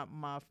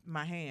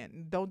my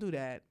hand. Don't do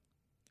that.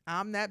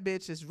 I'm that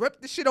bitch. Just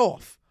rip the shit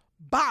off.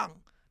 Bang.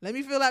 Let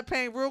me feel that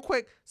pain real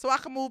quick so I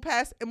can move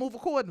past and move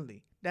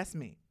accordingly. That's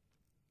me.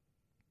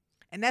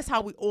 And that's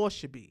how we all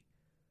should be.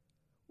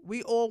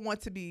 We all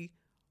want to be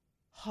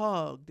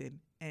hugged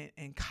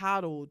and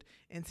coddled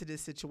into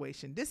this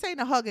situation. This ain't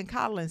a hug and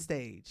coddling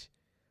stage.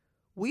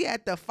 We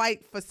at the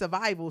fight for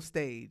survival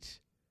stage.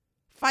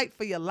 Fight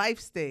for your life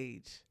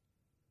stage.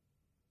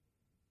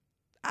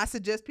 I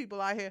suggest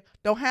people out here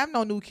don't have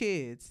no new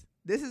kids.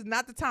 This is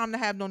not the time to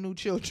have no new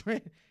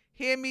children.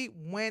 Hear me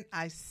when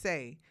I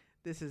say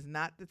This is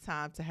not the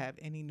time to have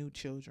any new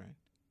children.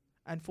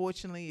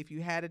 Unfortunately, if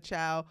you had a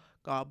child,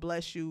 God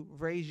bless you,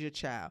 raise your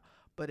child.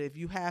 But if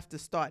you have to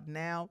start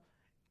now,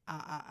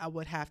 I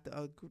would have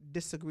to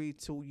disagree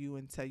to you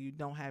and tell you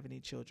don't have any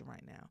children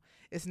right now.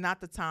 It's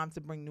not the time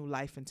to bring new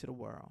life into the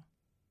world.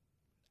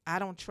 I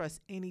don't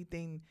trust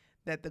anything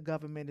that the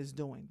government is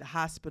doing. The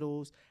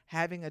hospitals,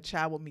 having a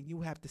child with me,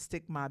 you have to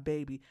stick my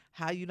baby.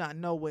 How you not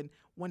know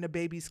when the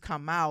babies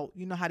come out,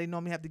 you know how they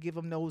normally have to give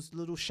them those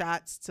little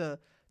shots to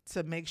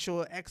make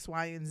sure X,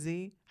 Y, and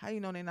Z? How you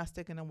know they're not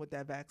sticking them with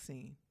that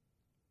vaccine?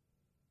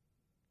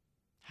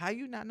 How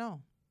you not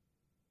know?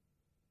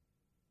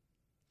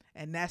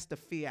 And that's the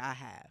fear I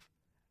have.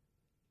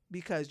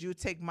 Because you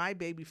take my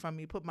baby from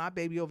me, put my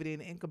baby over there in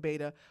the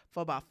incubator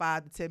for about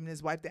 5 to 10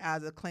 minutes, wipe their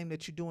eyes, and claim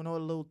that you're doing all the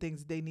little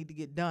things they need to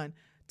get done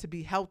to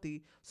be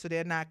healthy so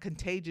they're not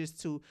contagious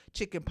to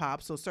chicken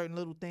pox or certain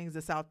little things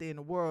that's out there in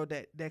the world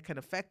that can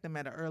affect them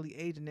at an early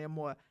age and they're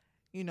more,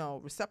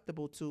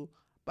 receptible to.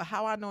 But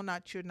how I know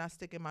you're not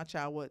sticking my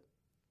child with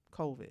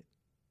COVID?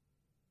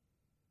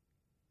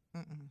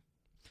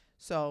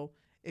 So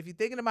if you're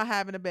thinking about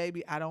having a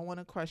baby, I don't want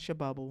to crush your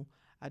bubble.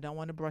 I don't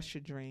want to brush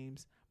your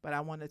dreams. But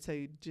I want to tell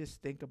you,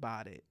 just think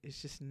about it.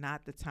 It's just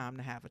not the time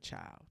to have a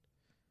child.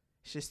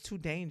 It's just too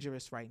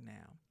dangerous right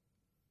now.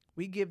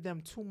 We give them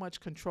too much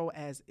control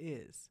as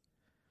is.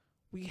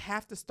 We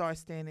have to start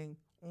standing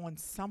on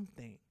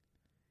something.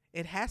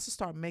 It has to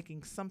start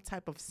making some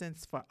type of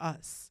sense for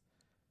us.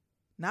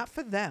 Not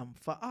for them,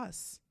 for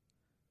us.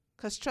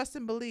 Because trust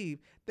and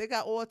believe, they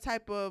got all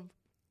type of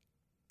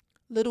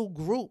little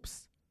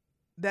groups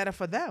that are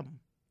for them,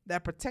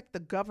 that protect the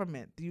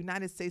government, the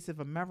United States of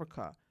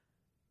America.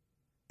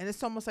 And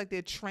it's almost like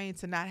they're trained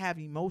to not have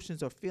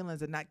emotions or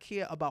feelings and not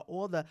care about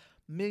all the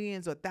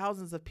millions or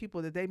thousands of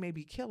people that they may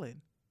be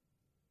killing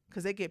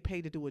because they get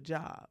paid to do a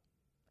job.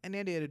 And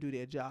they're there to do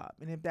their job.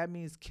 And if that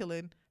means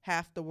killing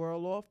half the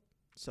world off,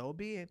 so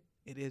be it.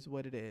 It is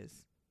what it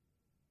is.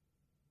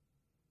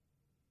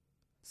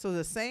 So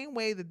the same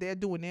way that they're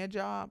doing their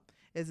job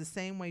is the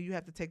same way you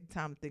have to take the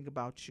time to think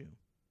about you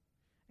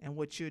and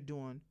what you're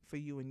doing for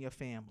you and your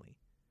family.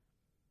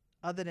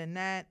 Other than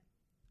that,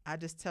 I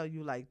just tell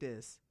you like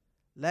this.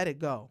 Let it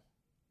go.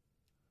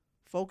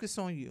 Focus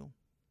on you.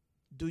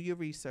 Do your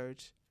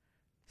research.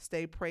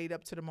 Stay prayed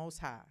up to the Most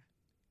High.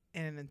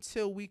 And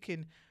until we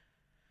can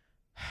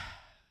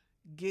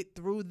get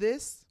through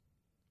this,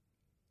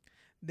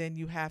 then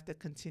you have to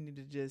continue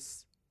to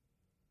just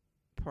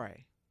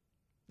pray.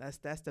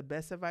 That's the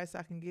best advice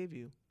I can give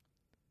you.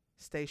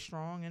 Stay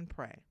strong and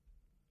pray.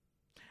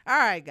 All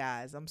right,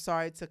 guys. I'm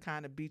sorry to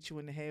kind of beat you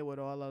in the head with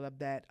all of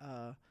that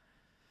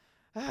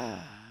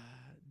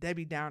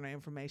Debbie Downer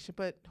information,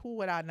 but who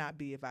would I not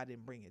be if I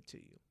didn't bring it to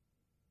you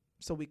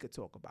so we could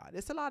talk about it?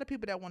 It's a lot of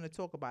people that want to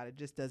talk about it,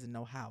 just doesn't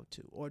know how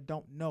to or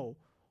don't know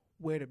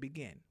where to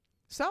begin.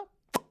 So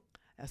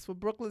that's what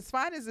Brooklyn's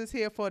Finest is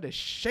here for, to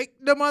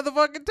shake the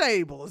motherfucking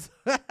tables.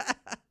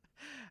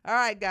 All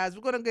right, guys,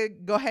 we're going to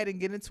go ahead and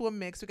get into a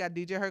mix. We got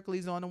DJ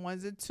Hercules on the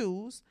ones and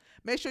twos.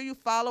 Make sure you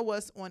follow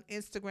us on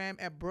Instagram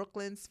at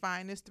Brooklyn's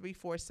Finest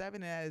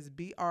 347. That is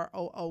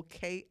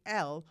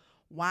BROOKLYNSFINEST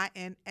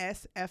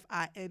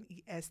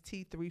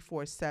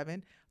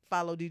 347.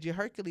 Follow DJ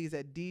Hercules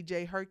at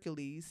DJ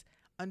Hercules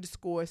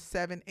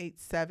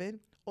 _787.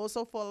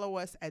 Also follow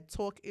us at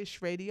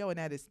Talk-ish Radio, and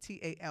that is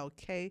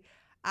TALKISHHH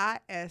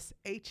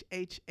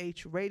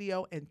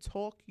Radio, and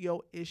Talk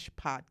Yo Ish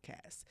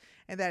Podcast,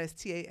 and that is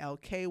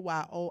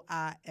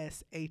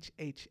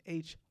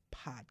TALKYOISHHH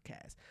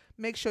Podcast.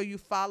 Make sure you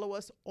follow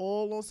us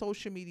all on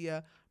social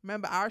media.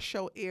 Remember, our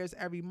show airs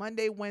every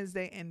Monday,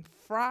 Wednesday, and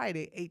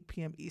Friday, 8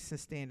 p.m. Eastern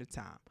Standard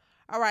Time.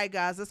 All right,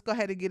 guys, let's go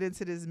ahead and get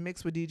into this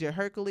mix with DJ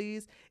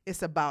Hercules.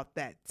 It's about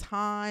that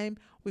time.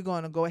 We're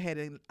going to go ahead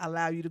and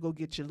allow you to go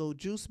get your little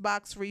juice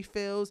box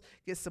refills,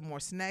 get some more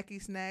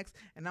snacky snacks,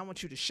 and I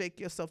want you to shake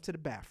yourself to the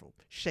bathroom.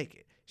 Shake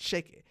it,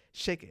 shake it,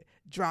 shake it,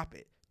 drop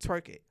it,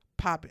 twerk it,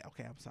 pop it.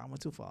 Okay, I'm sorry, I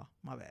went too far.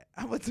 My bad.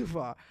 I went too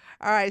far.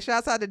 All right,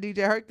 shouts out to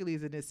DJ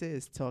Hercules, and this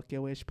is Talk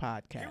Yo Ish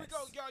Podcast. Here we go,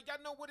 y'all.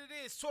 Y'all know what it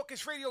is.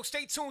 Talk-ish Radio.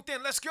 Stay tuned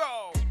in. Let's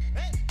go.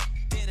 Hey.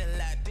 Did a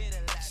lot,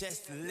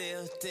 just to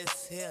live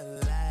this here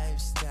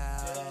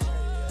lifestyle.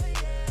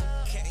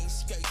 Came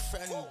straight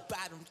from the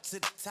bottom to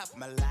the top of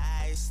my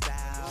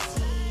lifestyle.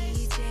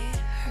 DJ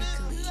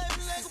Hercules.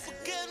 Like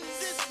forgetting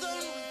this on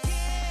the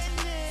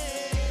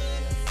beginning.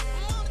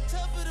 I'm on the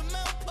top of the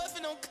mountain,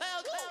 puffing on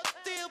clouds,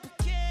 still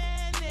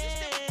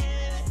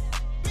beginning.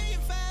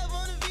 $1,500,000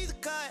 on the Visa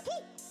card,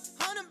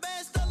 100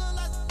 bands still look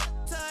like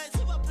ties.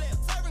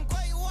 Serving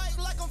great white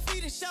like I'm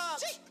feeding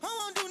sharks. I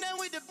won't do nothing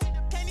with the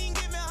can't even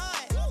get me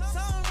high.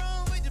 Something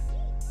wrong with the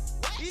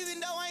even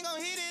though I ain't gon'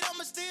 hit it,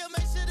 I'ma still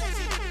make sure that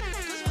shit.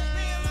 Cause with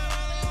me and my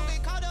rolling, don't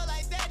get caught up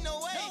like that,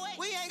 no way.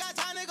 We ain't got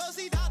time to go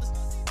see doctors.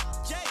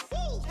 Jay,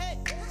 hey,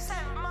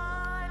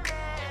 money.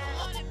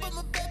 Put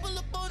my paper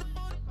up on the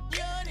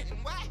yard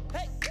and why?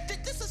 Hey,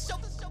 this a show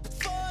for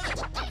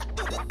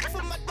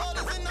for my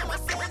daughters and all my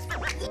sons.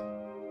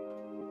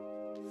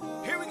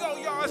 Here we go,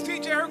 y'all. It's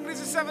DJ Hercules,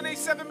 the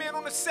 787 man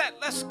on the set.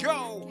 Let's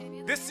go.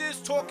 This is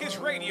Talkish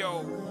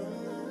Radio.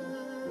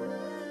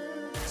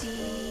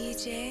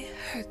 DJ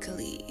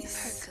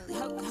Hercules.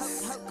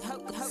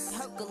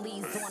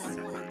 Hercules on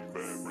him.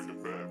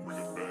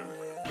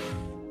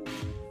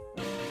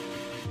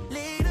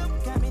 Lead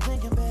up, got me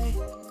thinking, babe.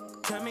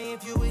 Tell me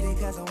if you with it,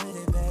 cause I'm with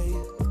it, babe.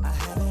 I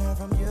haven't heard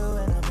from you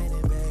and I'm in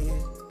it,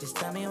 babe. Just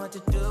tell me what to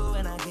do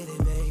and I get it,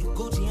 babe.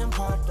 Gucci and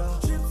Pardo.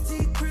 Trip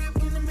T crib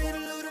in the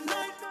middle of the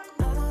night.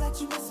 I know that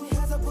you miss me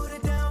as I put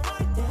it down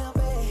right down,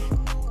 babe.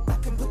 I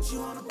can put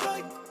you on a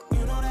flight. You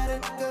know that a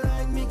nigga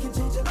like me can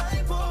change your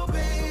life, oh,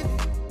 baby.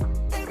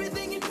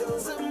 Everything you do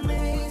is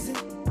amazing.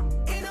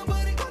 Ain't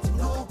nobody got you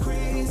go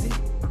crazy.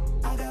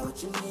 I got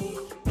what you need.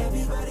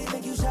 Everybody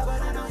think you shy,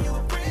 but I know you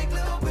a freak,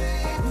 little baby.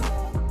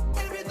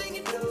 Everything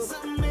you do is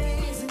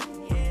amazing.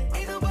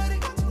 Ain't nobody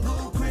got you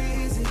go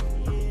crazy.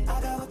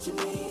 I got what you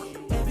need.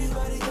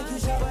 Everybody think you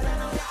shy, but I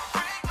know you a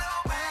freak,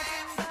 little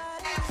baby.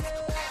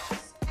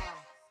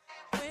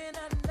 When I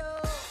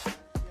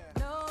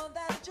know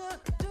that you're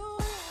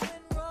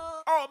doing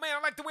wrong. Oh man, I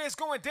like the way it's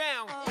going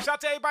down. Shout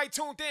out to everybody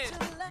tuned in.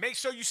 Make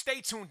sure you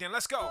stay tuned in.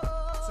 Let's go.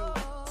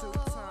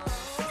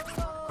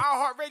 Our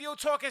Heart Radio,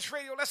 Talkish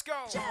Radio. Let's go.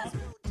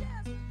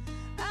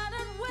 I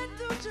done went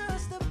through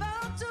just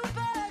about 2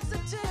 bags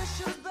of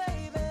tissues,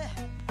 baby.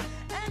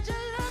 And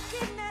you're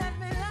looking at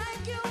me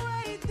like you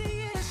ain't the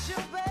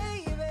issue,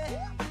 baby.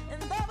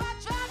 And though I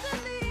try to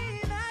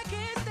leave, I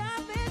can't stop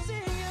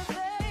missing you,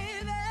 baby.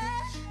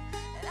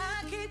 And I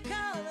keep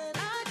coming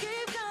back.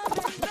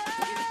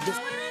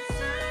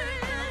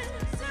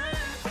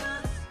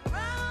 Circles,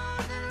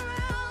 round and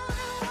round,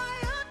 and why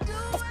you're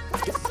doing me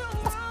so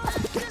wrong.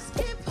 Just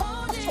keep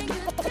holding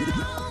it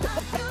down. I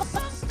feel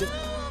so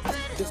stupid.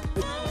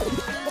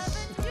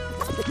 Loving you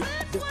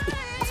this way.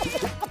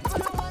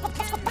 But what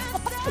can I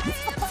say?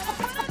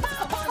 But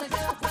I wanna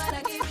go, but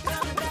I keep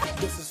coming back.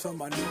 This is for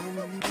my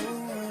number one.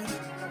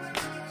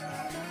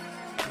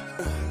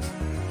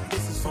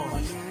 This is for my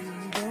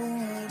number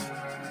one.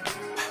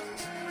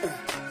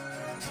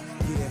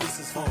 Yeah, this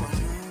is for my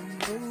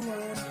number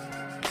one.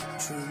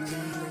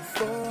 Truly look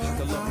for I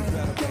can love you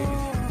better, baby.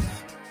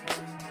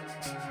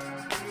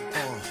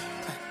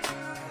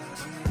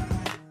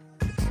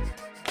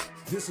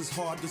 This is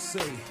hard to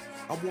say.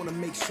 I want to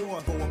make sure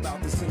I go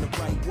about this in the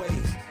right way.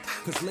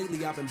 Cause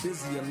lately I've been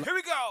busy a lot. Here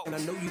we go. And I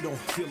know you don't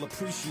feel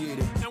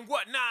appreciated. And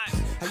whatnot.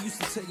 I used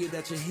to tell you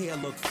that your hair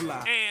looked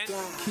fly. And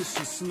Kiss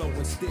you slow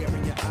and stare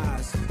in your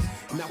eyes.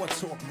 Now I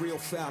talk real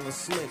foul and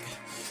slick.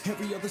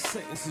 Every other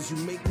sentence is you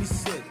make me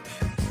sick.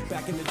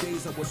 Back in the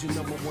days I was your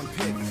number one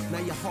pick. Now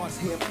your heart's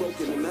half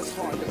broken and that's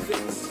hard to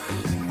fix.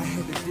 I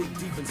had to dig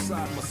deep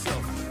inside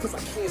myself. Cause I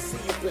can't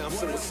see you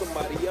bouncing with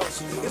somebody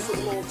else. It's a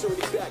long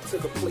journey back to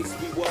the place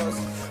we was.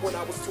 When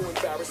I was too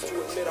embarrassed to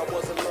admit I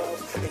was in love.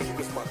 And you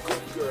was my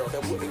good girl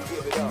that wouldn't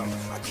give it up.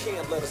 I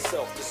can't let her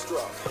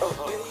self-destruct.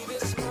 Baby,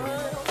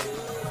 smile.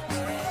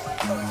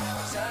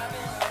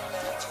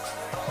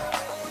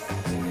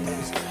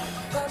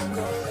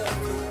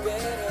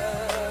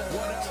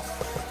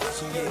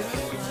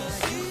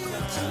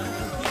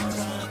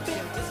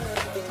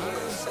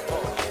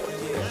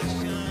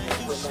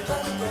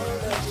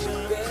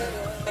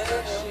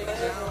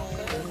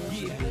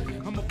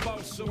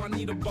 So I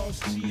need a boss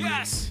cheese.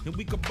 Yes. And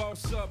we can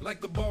boss up like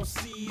the boss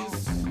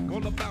is.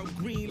 All about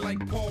green like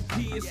Paul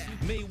Pierce.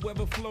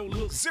 Mayweather flow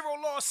look. Zero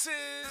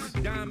losses.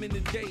 Diamond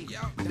in the day,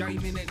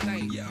 diamond at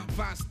night.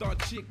 5-star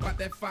chick, about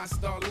that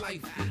 5-star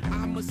life.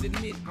 I must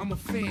admit, I'm a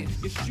fan.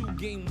 Your shoe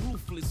game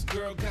ruthless,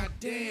 girl,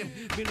 goddamn.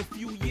 Been a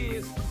few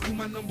years, you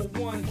my number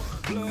one.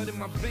 Blood in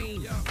my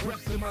veins,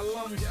 breath in my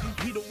lungs.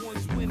 We the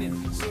ones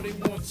winning, so they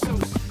want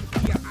toast.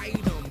 Be an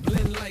item,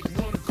 blend like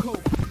rum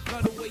coke.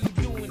 Love the way you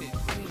doing it,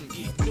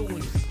 keep doing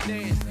it.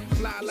 Dance,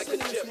 fly like a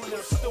jet,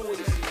 you steward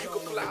it. You can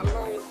fly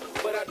alone,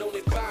 but I don't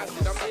advise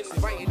it. I'm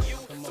inviting you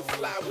to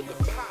fly with the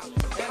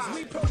pilot. As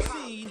we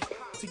proceed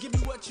to give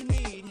you what you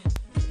need.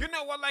 You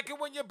know I like it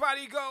when your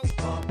body go.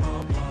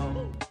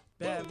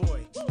 Bad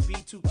boy,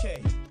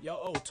 B2K.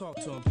 Yo, talk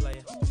to him,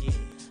 player. Yeah.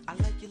 I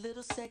like your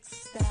little sexy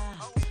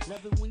style.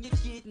 Love it when you're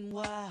getting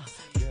wild.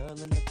 Girl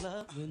in the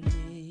club with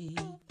me.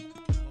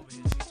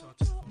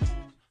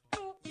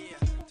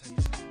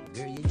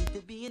 Girl, you need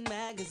to be in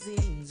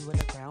magazines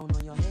with a crown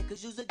on your head,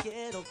 cause you's a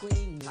ghetto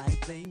queen. Like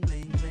bling,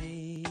 bling,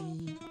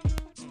 bling.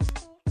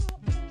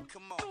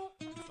 Come on.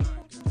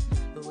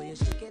 The way you're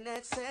shaking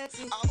that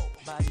sexy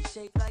body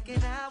shaped like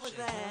an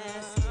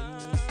hourglass. Give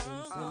me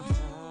some time.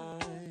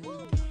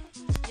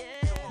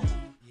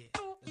 Yeah.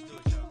 Let's do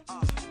it, y'all.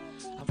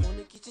 I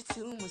wanna get you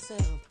to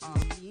myself,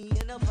 me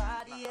and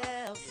nobody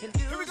else. And do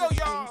Here we go, the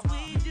y'all. things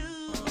we do.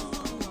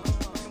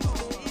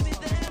 Baby,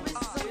 there is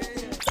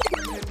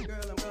something.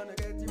 Girl, I'm gonna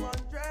get you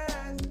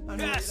undressed. I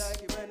know Yes. you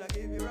like it when I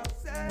give you rough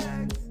sex.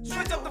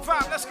 Switch up the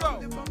vibe, let's go.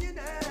 From your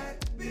neck,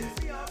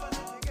 busy up and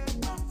let you get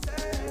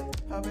upset.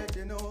 I bet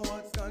you know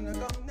what's gonna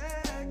come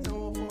next.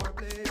 No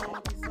foreplay,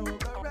 don't be so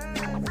correct.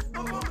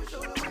 I'm gonna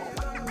show you where you're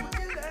gonna put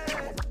your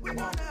legs. We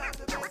wanna have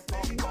the best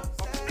make up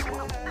sex.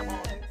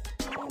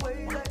 The way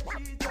that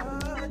she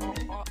touched me,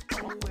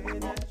 the way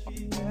that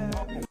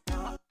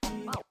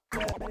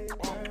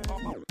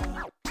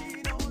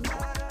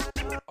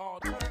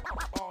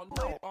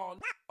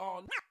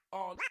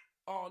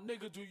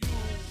nigga, do you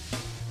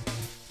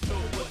know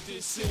what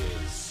this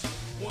is?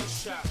 One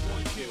shot,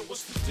 one kill,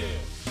 what's the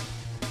deal?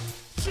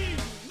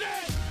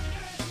 G-Net!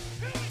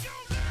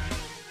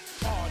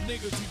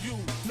 Nigga, do you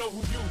know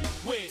who you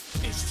with?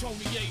 It's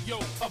Tony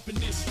Ayo up in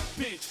this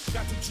bitch.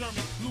 Got them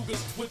German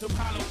Lugers with them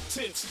hollow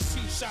tips.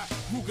 C-shot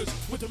Rugers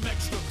with them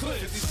extra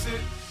clips. 50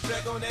 Cent,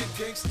 back on that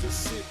gangster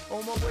shit.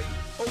 On my way,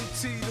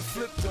 OT to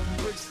flip them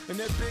bricks. And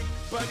that big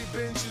body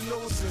Benz, you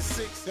know it's a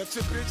 6. That's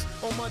your bitch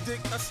on my dick,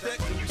 I stack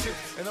them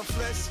chips. And I'm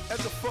flash as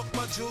a fuck,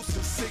 my juice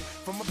is sick.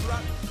 From a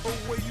block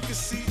away, you can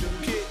see them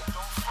kid.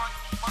 Don't front,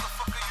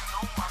 motherfucker, you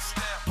know my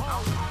style. I'm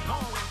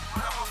going,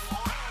 never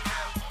for it.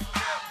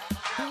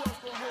 Who else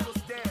gonna hold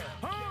us down?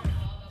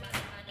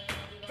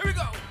 Here we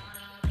go.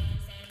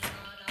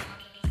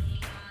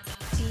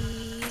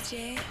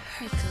 DJ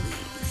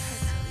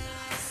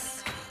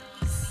Hercules.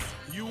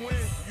 You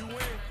win, you win,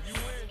 you win, you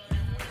win.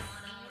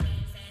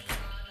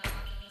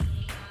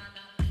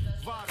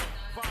 Vado,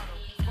 vado,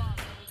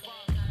 vado,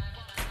 vado.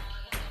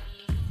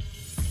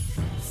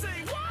 Say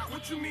what?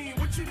 What you mean?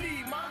 What you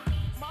need, ma?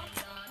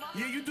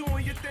 Yeah, you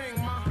doing your thing,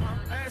 ma.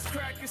 Ass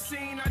crack is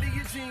seen out of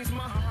your jeans,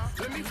 ma.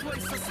 Let me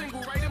place a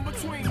single right in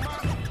between, ma.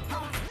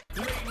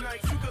 Late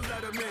night, you can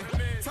let him in.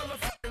 Tell a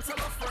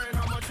friend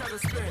how much I to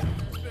spend.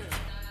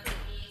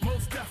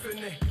 Most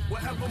definite.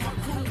 Wherever my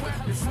crew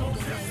at, it's most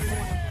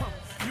definite.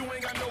 You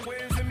ain't got no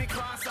wins in me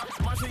class.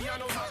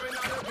 Marciano's hopping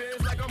out of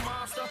biz like a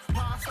monster.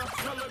 Pasta,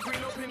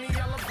 Pellegrino, penny,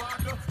 yellow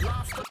vodka,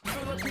 lobster,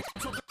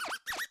 Filipino.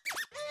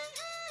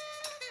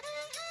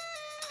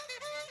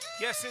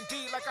 Yes,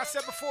 indeed. Like I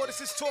said before,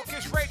 this is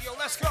Talkish Radio.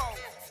 Let's go.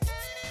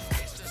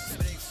 It's the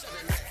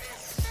 787 man.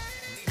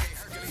 DJ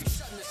Hercules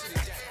shutting the city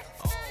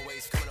down.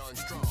 Always coming on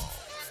strong.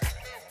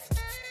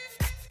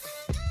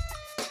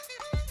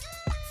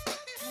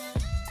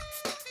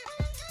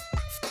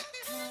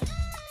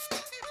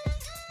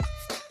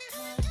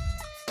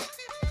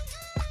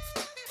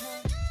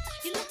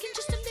 You're looking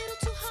just a little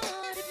too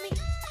hard at me,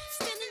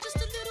 standing just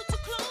a little too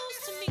close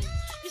to me.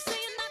 You're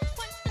saying not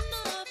quite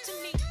enough to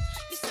me.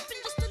 You're sipping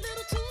just a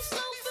little too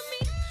slow for me.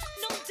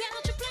 No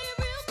doubt you play it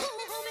real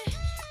cool, homie.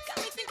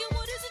 Got me thinking,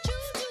 what is it you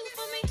do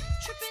for me?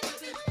 Tripping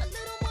a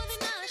little more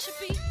than I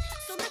should be.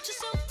 So let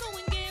yourself go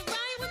and get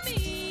right with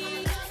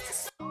me.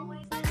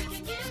 We can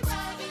get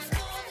right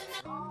before the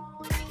night.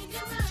 We can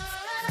get right.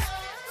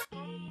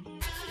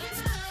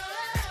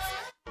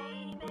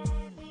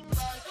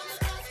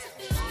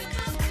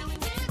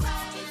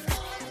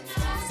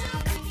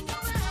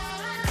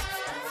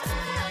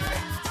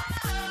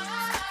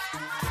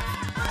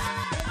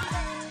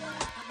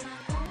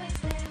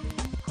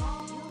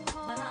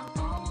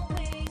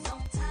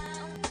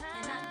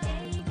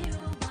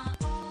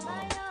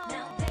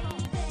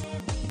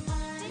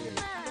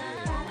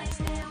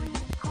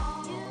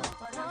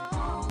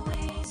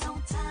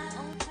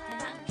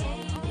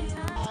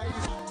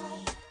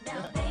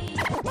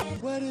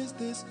 What is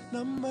this?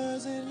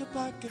 Numbers in your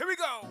pocket. Here we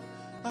go.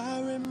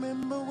 I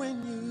remember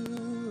when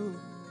you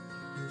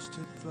used to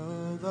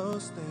throw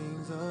those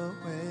things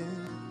away.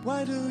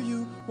 Why do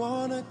you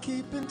wanna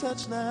keep in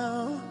touch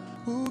now?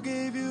 Who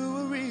gave you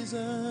a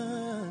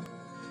reason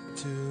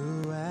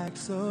to act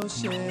so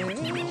shady?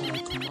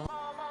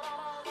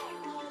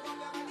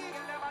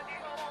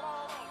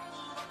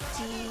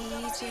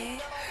 DJ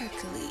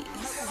Hercules.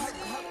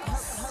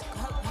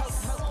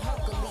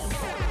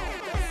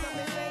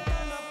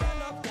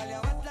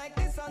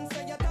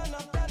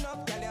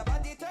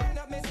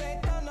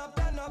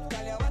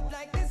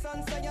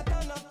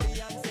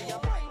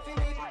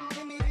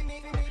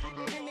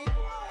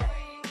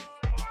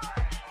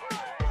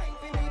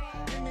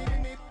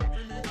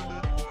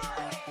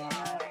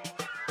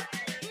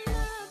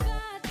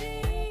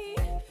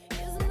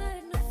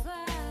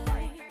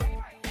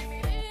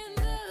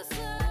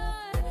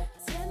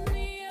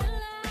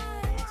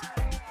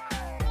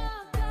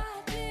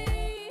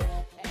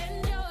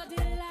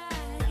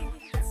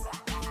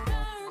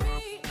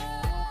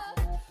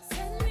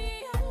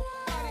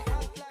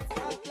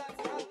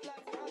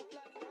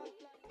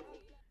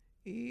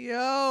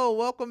 Yo,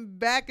 welcome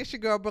back. It's your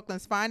girl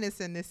Brooklyn's Finest,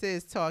 and this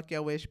is Talk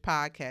Yo Ish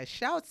Podcast.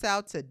 Shouts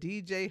out to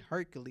DJ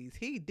Hercules.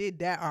 He did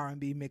that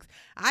R&B mix.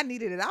 I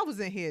needed it. I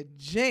was in here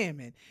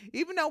jamming.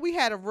 Even though we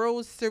had a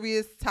real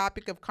serious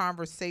topic of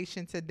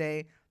conversation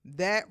today,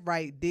 that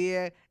right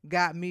there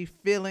got me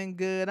feeling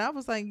good. I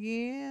was like,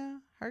 yeah,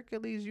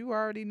 Hercules, you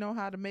already know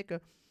how to make a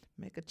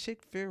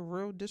chick feel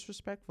real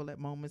disrespectful at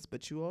moments,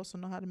 but you also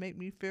know how to make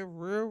me feel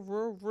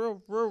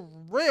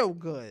real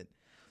good.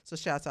 So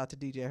shouts out to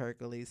DJ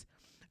Hercules.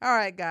 All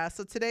right, guys.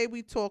 So today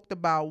we talked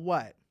about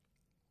what?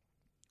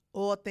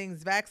 All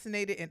things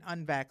vaccinated and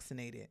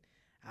unvaccinated.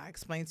 I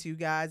explained to you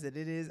guys that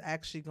it is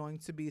actually going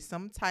to be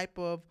some type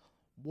of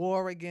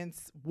war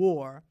against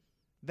war,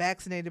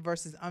 vaccinated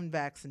versus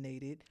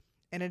unvaccinated,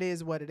 and it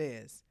is what it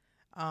is.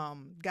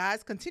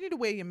 Guys, continue to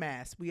wear your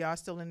mask. We are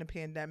still in the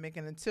pandemic,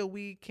 and until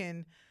we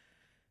can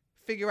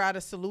figure out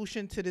a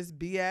solution to this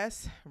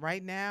BS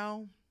right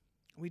now,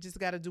 we just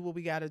got to do what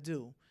we got to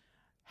do.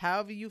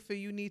 However you feel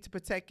you need to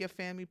protect your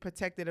family,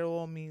 protect it at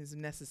all means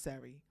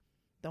necessary.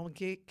 Don't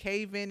get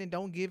cave in and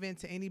don't give in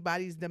to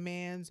anybody's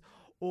demands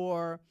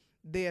or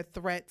their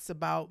threats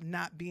about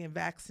not being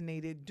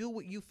vaccinated. Do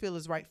what you feel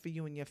is right for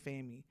you and your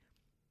family.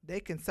 They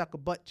can suck a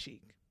butt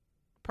cheek,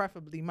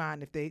 preferably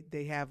mine if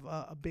they have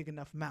a big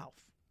enough mouth.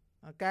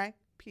 Okay?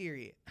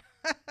 Period.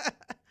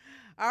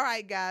 All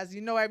right, guys.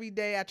 You know, every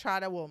day I try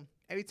to, well,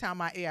 every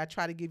time I air, I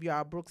try to give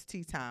y'all Brooks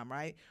Tea Time,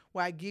 right?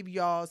 Where I give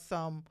y'all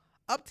some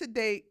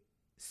up-to-date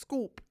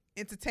scoop,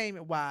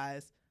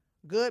 entertainment-wise,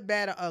 good,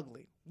 bad, or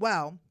ugly.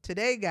 Well,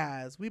 today,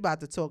 guys, we about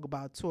to talk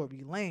about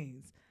Tory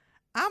Lanez.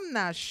 I'm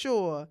not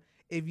sure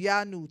if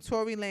y'all knew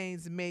Tory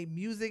Lanez made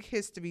music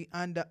history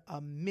under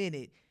a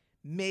minute,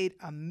 made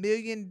 $1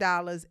 million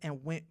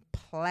and went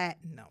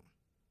platinum.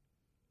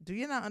 Do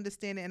you not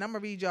understand it? And I'm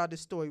going to read y'all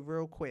this story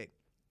real quick.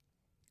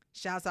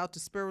 Shouts out to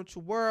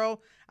Spiritual World.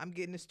 I'm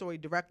getting the story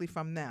directly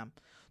from them.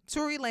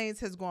 Tory Lanez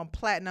has gone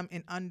platinum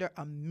in under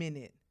a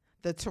minute.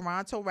 The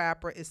Toronto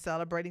rapper is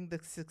celebrating the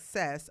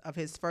success of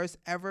his first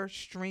ever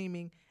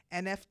streaming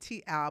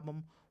NFT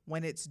album,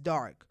 When It's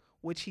Dark,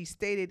 which he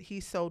stated he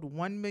sold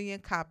 1 million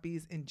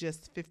copies in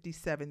just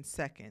 57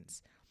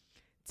 seconds.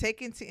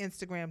 Taken to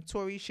Instagram,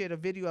 Tory shared a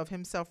video of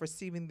himself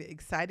receiving the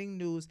exciting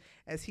news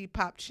as he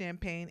popped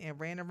champagne and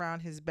ran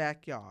around his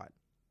backyard.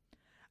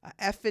 A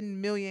effing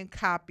million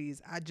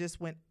copies. I just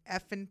went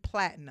effing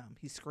platinum,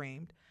 he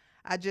screamed.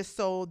 I just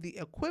sold the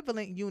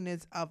equivalent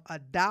units of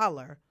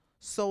 $1,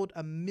 sold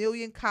 1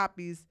 million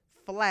copies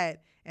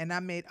flat, and I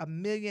made $1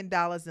 million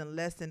in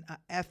less than a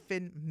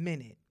effing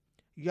minute.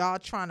 Y'all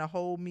trying to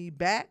hold me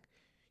back?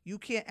 You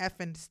can't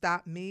effing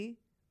stop me.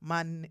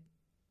 And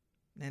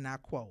I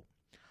quote,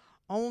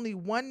 only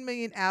 1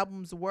 million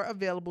albums were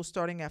available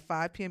starting at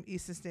 5 p.m.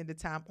 Eastern Standard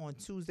Time on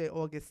Tuesday,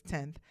 August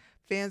 10th.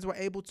 Fans were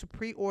able to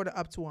pre-order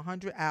up to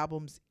 100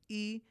 albums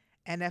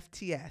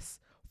NFTs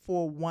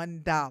for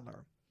 $1,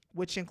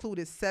 which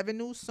included 7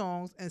 new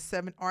songs and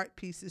 7 art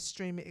pieces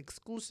streaming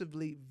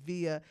exclusively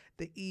via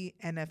the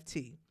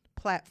NFT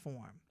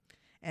platform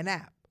and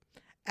app.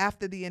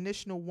 After the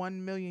initial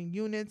 1 million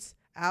units,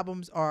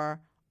 albums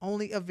are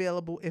only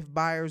available if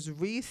buyers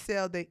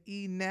resell the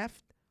NFT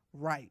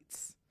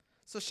rights.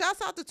 So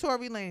shouts out to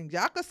Tory Lanez.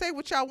 Y'all can say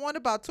what y'all want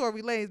about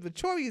Tory Lanez, but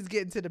Tory is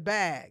getting to the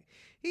bag.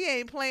 He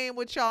ain't playing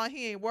with y'all.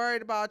 He ain't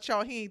worried about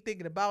y'all. He ain't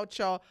thinking about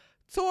y'all.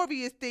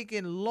 Tory is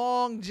thinking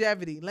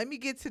longevity. Let me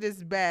get to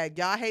this bag.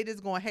 Y'all haters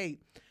gonna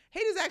hate.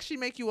 Haters actually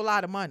make you a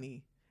lot of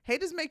money.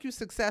 Haters make you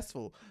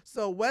successful.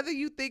 So whether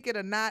you think it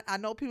or not, I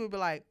know people be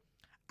like,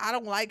 I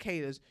don't like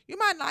haters. You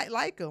might not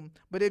like them,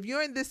 but if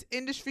you're in this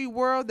industry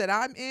world that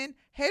I'm in,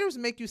 haters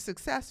make you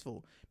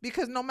successful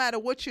because no matter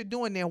what you're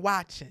doing, they're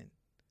watching.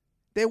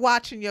 They're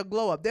watching your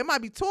glow up. They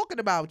might be talking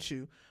about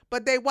you,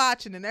 but they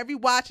watching. And every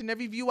watch and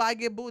every view I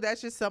get, boo,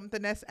 that's just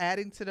something that's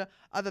adding to the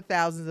other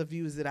thousands of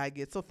views that I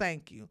get. So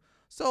thank you.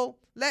 So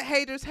let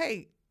haters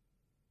hate.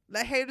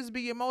 Let haters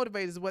be your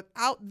motivators.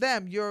 Without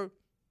them, you're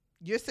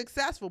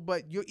successful,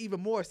 but you're even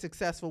more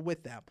successful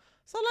with them.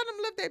 So let them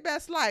live their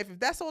best life. If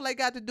that's all they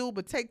got to do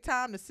but take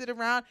time to sit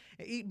around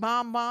and eat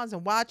bonbons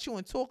and watch you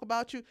and talk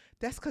about you,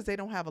 that's because they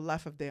don't have a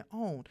life of their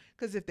own.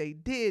 Because if they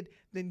did,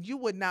 then you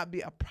would not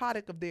be a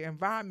product of their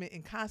environment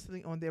and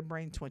constantly on their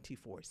brain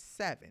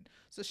 24/7.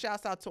 So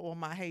shouts out to all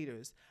my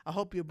haters. I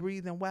hope you're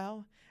breathing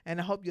well,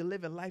 and I hope you're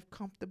living life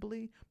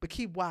comfortably, but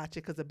keep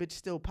watching because a bitch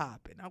still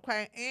popping,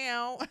 okay?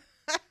 Ew.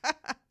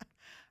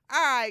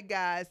 All right,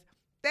 guys.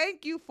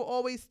 Thank you for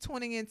always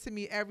tuning in to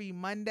me every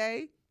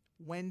Monday,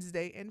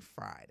 Wednesday, and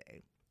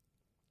Friday.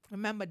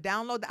 Remember,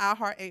 download the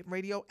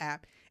iHeartRadio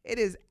app. It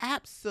is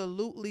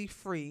absolutely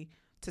free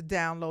to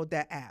download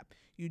that app.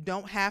 You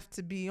don't have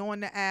to be on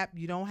the app.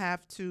 You don't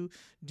have to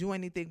do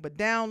anything but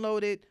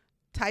download it,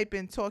 type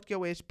in Talk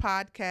Your Ish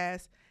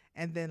Podcast,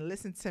 and then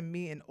listen to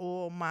me and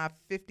all my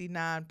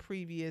 59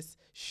 previous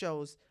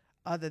shows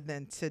other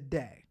than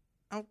today.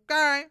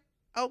 Okay?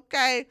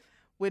 Okay.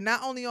 We're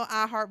not only on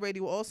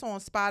iHeartRadio, we're also on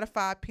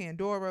Spotify,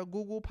 Pandora,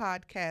 Google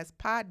Podcasts,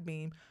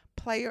 Podbeam,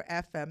 Player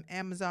FM,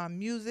 Amazon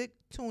Music,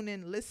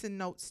 TuneIn, Listen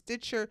Notes,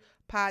 Stitcher,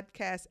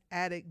 Podcast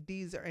Addict,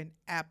 Deezer, and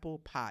Apple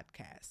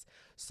Podcasts.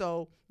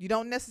 So you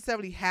don't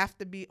necessarily have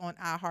to be on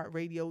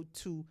iHeartRadio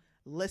to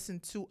listen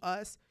to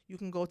us. You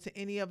can go to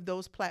any of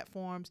those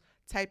platforms,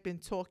 type in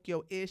Talk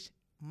Yo Ish.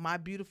 My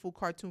beautiful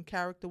cartoon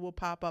character will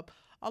pop up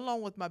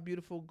along with my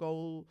beautiful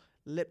gold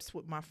lips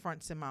with my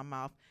fronts in my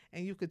mouth.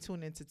 And you can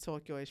tune into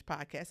Talk Your Ish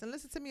Podcast and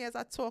listen to me as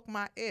I talk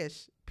my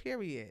ish,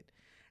 period.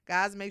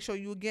 Guys, make sure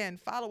you, again,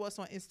 follow us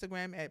on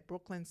Instagram at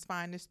Brooklyn's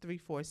Finest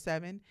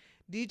 347,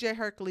 DJ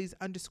Hercules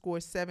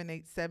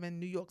 _787,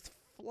 New York's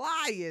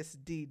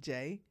flyest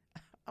DJ.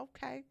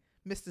 Okay,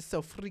 Mr.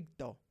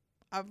 Sofrito.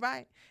 All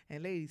right.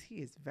 And ladies, he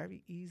is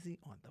very easy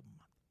on the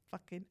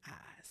motherfucking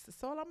eyes.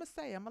 That's all I'm gonna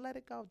say. I'm gonna let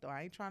it go though.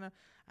 I ain't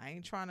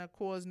trying to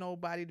cause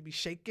nobody to be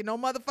shaking no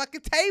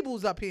motherfucking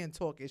tables up here in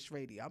Talkish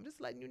Radio. I'm just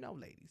letting you know,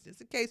 ladies.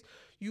 Just in case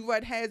you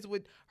run heads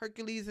with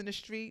Hercules in the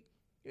street,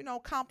 you know,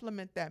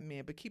 compliment that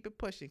man, but keep it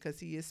pushing because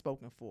he is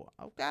spoken for.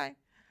 Okay?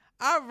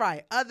 All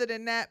right. Other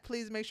than that,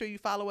 please make sure you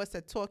follow us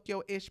at Talk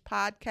Yo Ish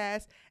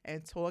Podcast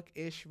and Talk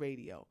Ish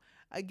Radio.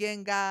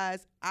 Again,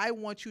 guys, I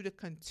want you to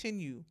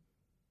continue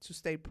to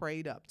stay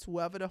prayed up. To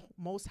whoever the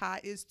Most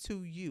High is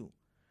to you.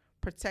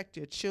 Protect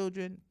your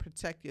children,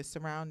 protect your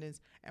surroundings,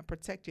 and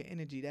protect your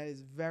energy. That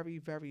is very,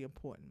 very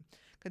important.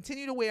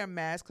 Continue to wear a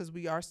mask because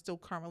we are still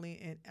currently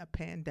in a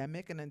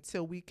pandemic. And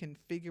until we can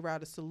figure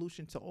out a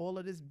solution to all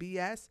of this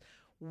BS,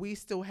 we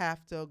still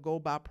have to go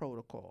by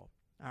protocol.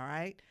 All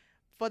right?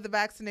 For the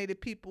vaccinated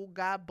people,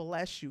 God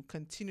bless you.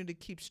 Continue to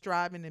keep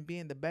striving and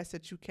being the best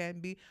that you can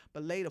be.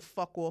 But lay the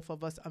fuck off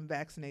of us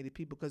unvaccinated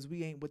people because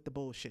we ain't with the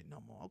bullshit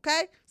no more.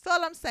 Okay? That's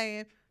all I'm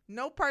saying.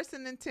 No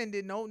person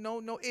intended,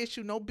 no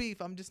issue, no beef.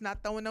 I'm just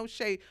not throwing no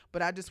shade,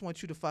 but I just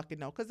want you to fucking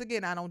know. Because,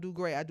 again, I don't do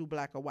gray. I do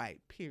black or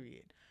white,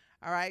 period.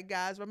 All right,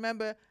 guys,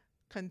 remember,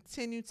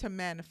 continue to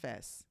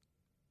manifest.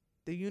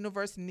 The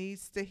universe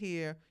needs to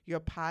hear your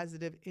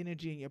positive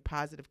energy and your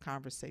positive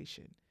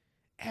conversation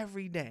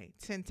every day,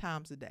 10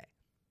 times a day.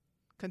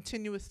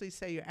 Continuously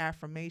say your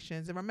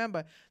affirmations. And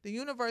remember, the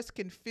universe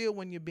can feel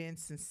when you're being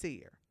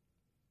sincere.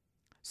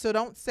 So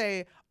don't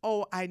say,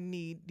 oh, I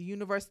need. The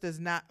universe does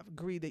not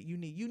agree that you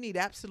need. You need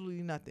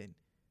absolutely nothing.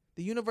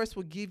 The universe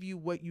will give you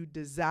what you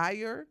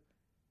desire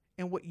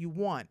and what you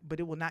want, but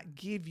it will not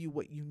give you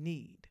what you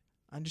need.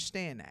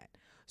 Understand that.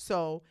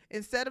 So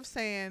instead of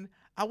saying,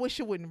 I wish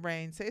it wouldn't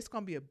rain, say it's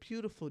going to be a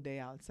beautiful day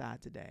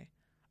outside today.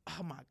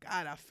 Oh, my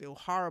God, I feel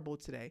horrible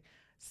today.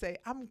 Say,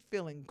 I'm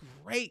feeling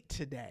great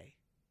today.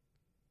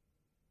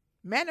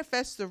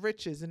 Manifest the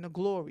riches and the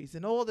glories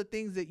and all the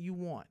things that you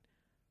want.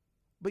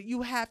 But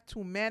you have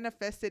to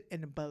manifest it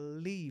and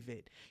believe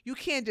it. You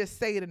can't just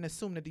say it and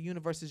assume that the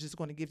universe is just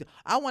going to give you,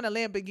 I want a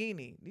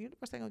Lamborghini. The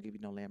universe ain't going to give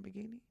you no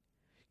Lamborghini.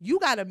 You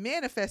got to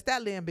manifest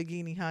that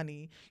Lamborghini,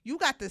 honey. You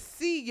got to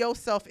see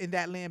yourself in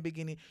that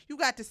Lamborghini. You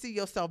got to see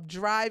yourself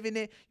driving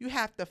it. You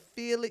have to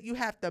feel it. You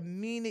have to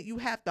mean it. You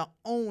have to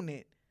own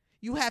it.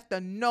 You have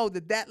to know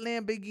that that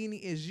Lamborghini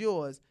is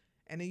yours.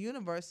 And the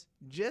universe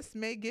just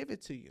may give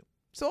it to you.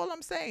 That's all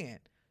I'm saying.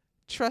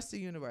 Trust the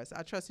universe.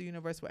 I trust the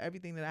universe with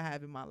everything that I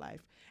have in my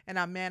life. And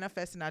I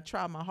manifest and I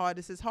try my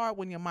hardest. It's hard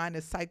when your mind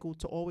is cycled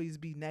to always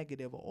be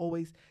negative or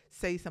always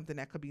say something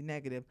that could be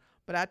negative.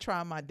 But I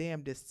try my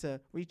damnedest to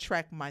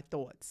retract my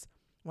thoughts.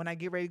 When I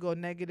get ready to go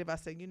negative, I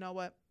say, you know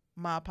what?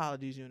 My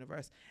apologies,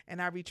 universe.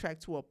 And I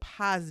retract to a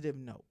positive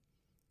note.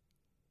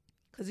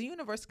 Because the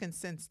universe can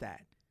sense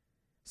that.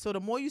 So the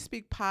more you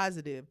speak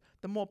positive,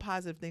 the more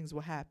positive things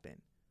will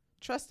happen.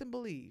 Trust and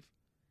believe.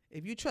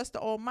 If you trust the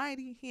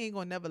Almighty, He ain't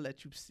gonna never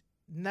let you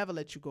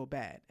go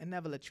bad and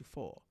never let you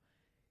fall.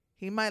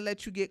 He might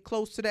let you get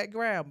close to that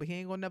ground, but He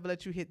ain't gonna never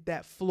let you hit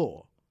that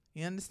floor.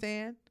 You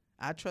understand?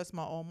 I trust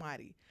my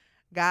Almighty.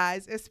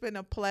 Guys, it's been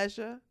a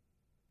pleasure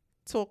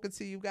talking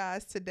to you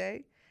guys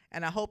today,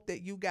 and I hope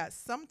that you got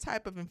some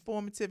type of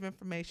informative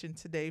information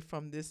today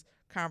from this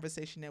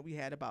conversation that we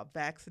had about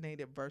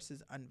vaccinated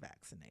versus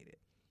unvaccinated.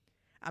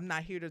 I'm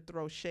not here to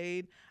throw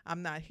shade.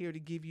 I'm not here to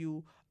give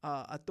you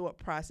a thought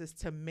process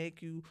to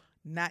make you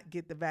not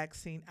get the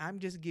vaccine. I'm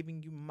just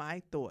giving you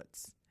my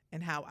thoughts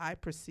and how I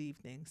perceive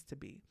things to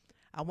be.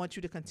 I want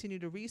you to continue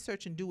to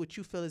research and do what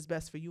you feel is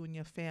best for you and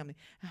your family.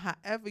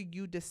 However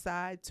you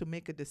decide to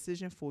make a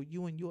decision for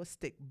you and yours,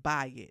 stick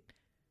by it.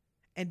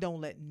 And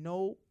don't let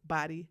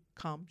nobody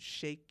come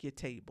shake your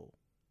table.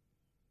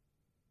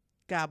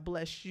 God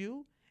bless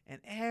you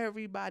and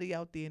everybody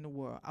out there in the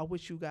world. I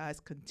wish you guys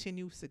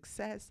continued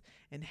success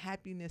and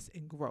happiness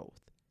and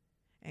growth.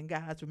 And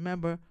guys,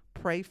 remember,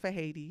 pray for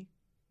Haiti.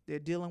 They're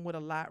dealing with a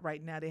lot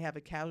right now. They have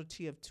a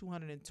casualty of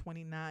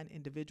 229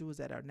 individuals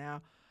that are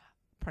now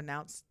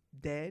pronounced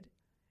dead.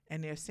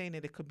 And they're saying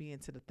that it could be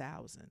into the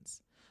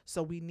thousands.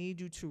 So we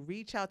need you to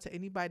reach out to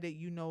anybody that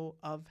you know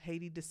of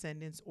Haiti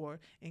descendants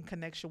or in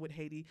connection with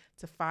Haiti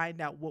to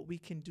find out what we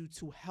can do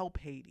to help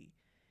Haiti.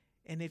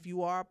 And if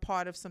you are a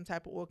part of some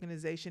type of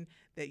organization,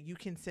 that you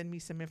can send me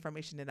some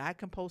information that I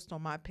can post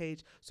on my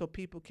page so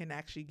people can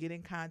actually get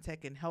in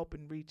contact and help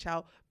and reach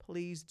out.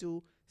 Please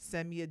do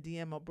send me a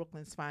DM of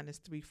Brooklyn's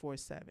Finest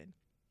 347.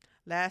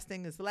 Last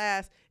thing is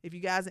last, if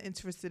you guys are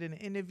interested in an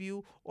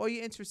interview or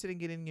you're interested in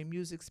getting your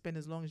music spin,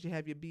 as long as you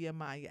have your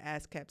BMI, your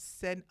ASCAP,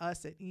 send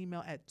us an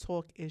email at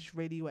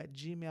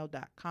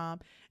talkishradio@gmail.com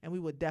and we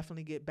will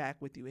definitely get back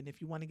with you. And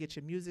if you want to get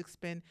your music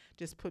spin,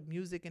 just put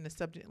music in the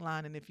subject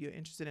line. And if you're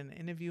interested in an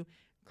interview,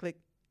 put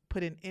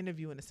an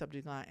interview in the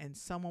subject line and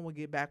someone will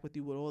get back with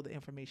you with all the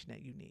information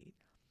that you need.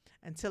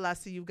 Until I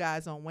see you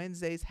guys on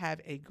Wednesdays, have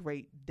a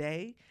great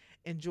day.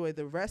 Enjoy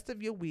the rest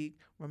of your week.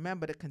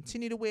 Remember to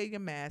continue to wear your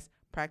mask,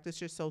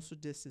 practice your social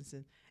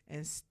distancing,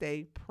 and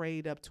stay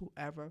prayed up to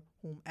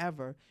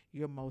whomever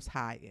your Most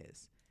High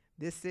is.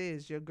 This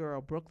is your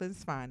girl,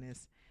 Brooklyn's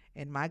Finest,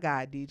 and my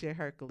guy, DJ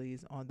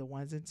Hercules, on the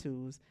ones and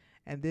twos.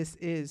 And this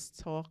is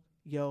Talk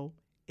Yo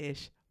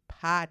Ish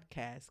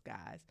Podcast,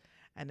 guys.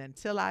 And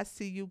until I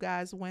see you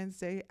guys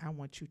Wednesday, I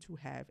want you to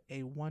have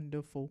a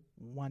wonderful,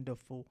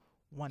 wonderful,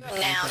 wonderful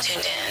Now day.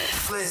 tuned in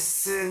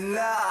Listen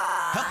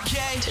up.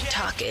 Okay. to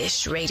Talk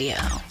Ish Radio.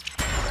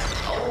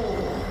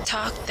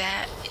 Talk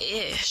that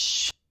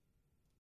ish.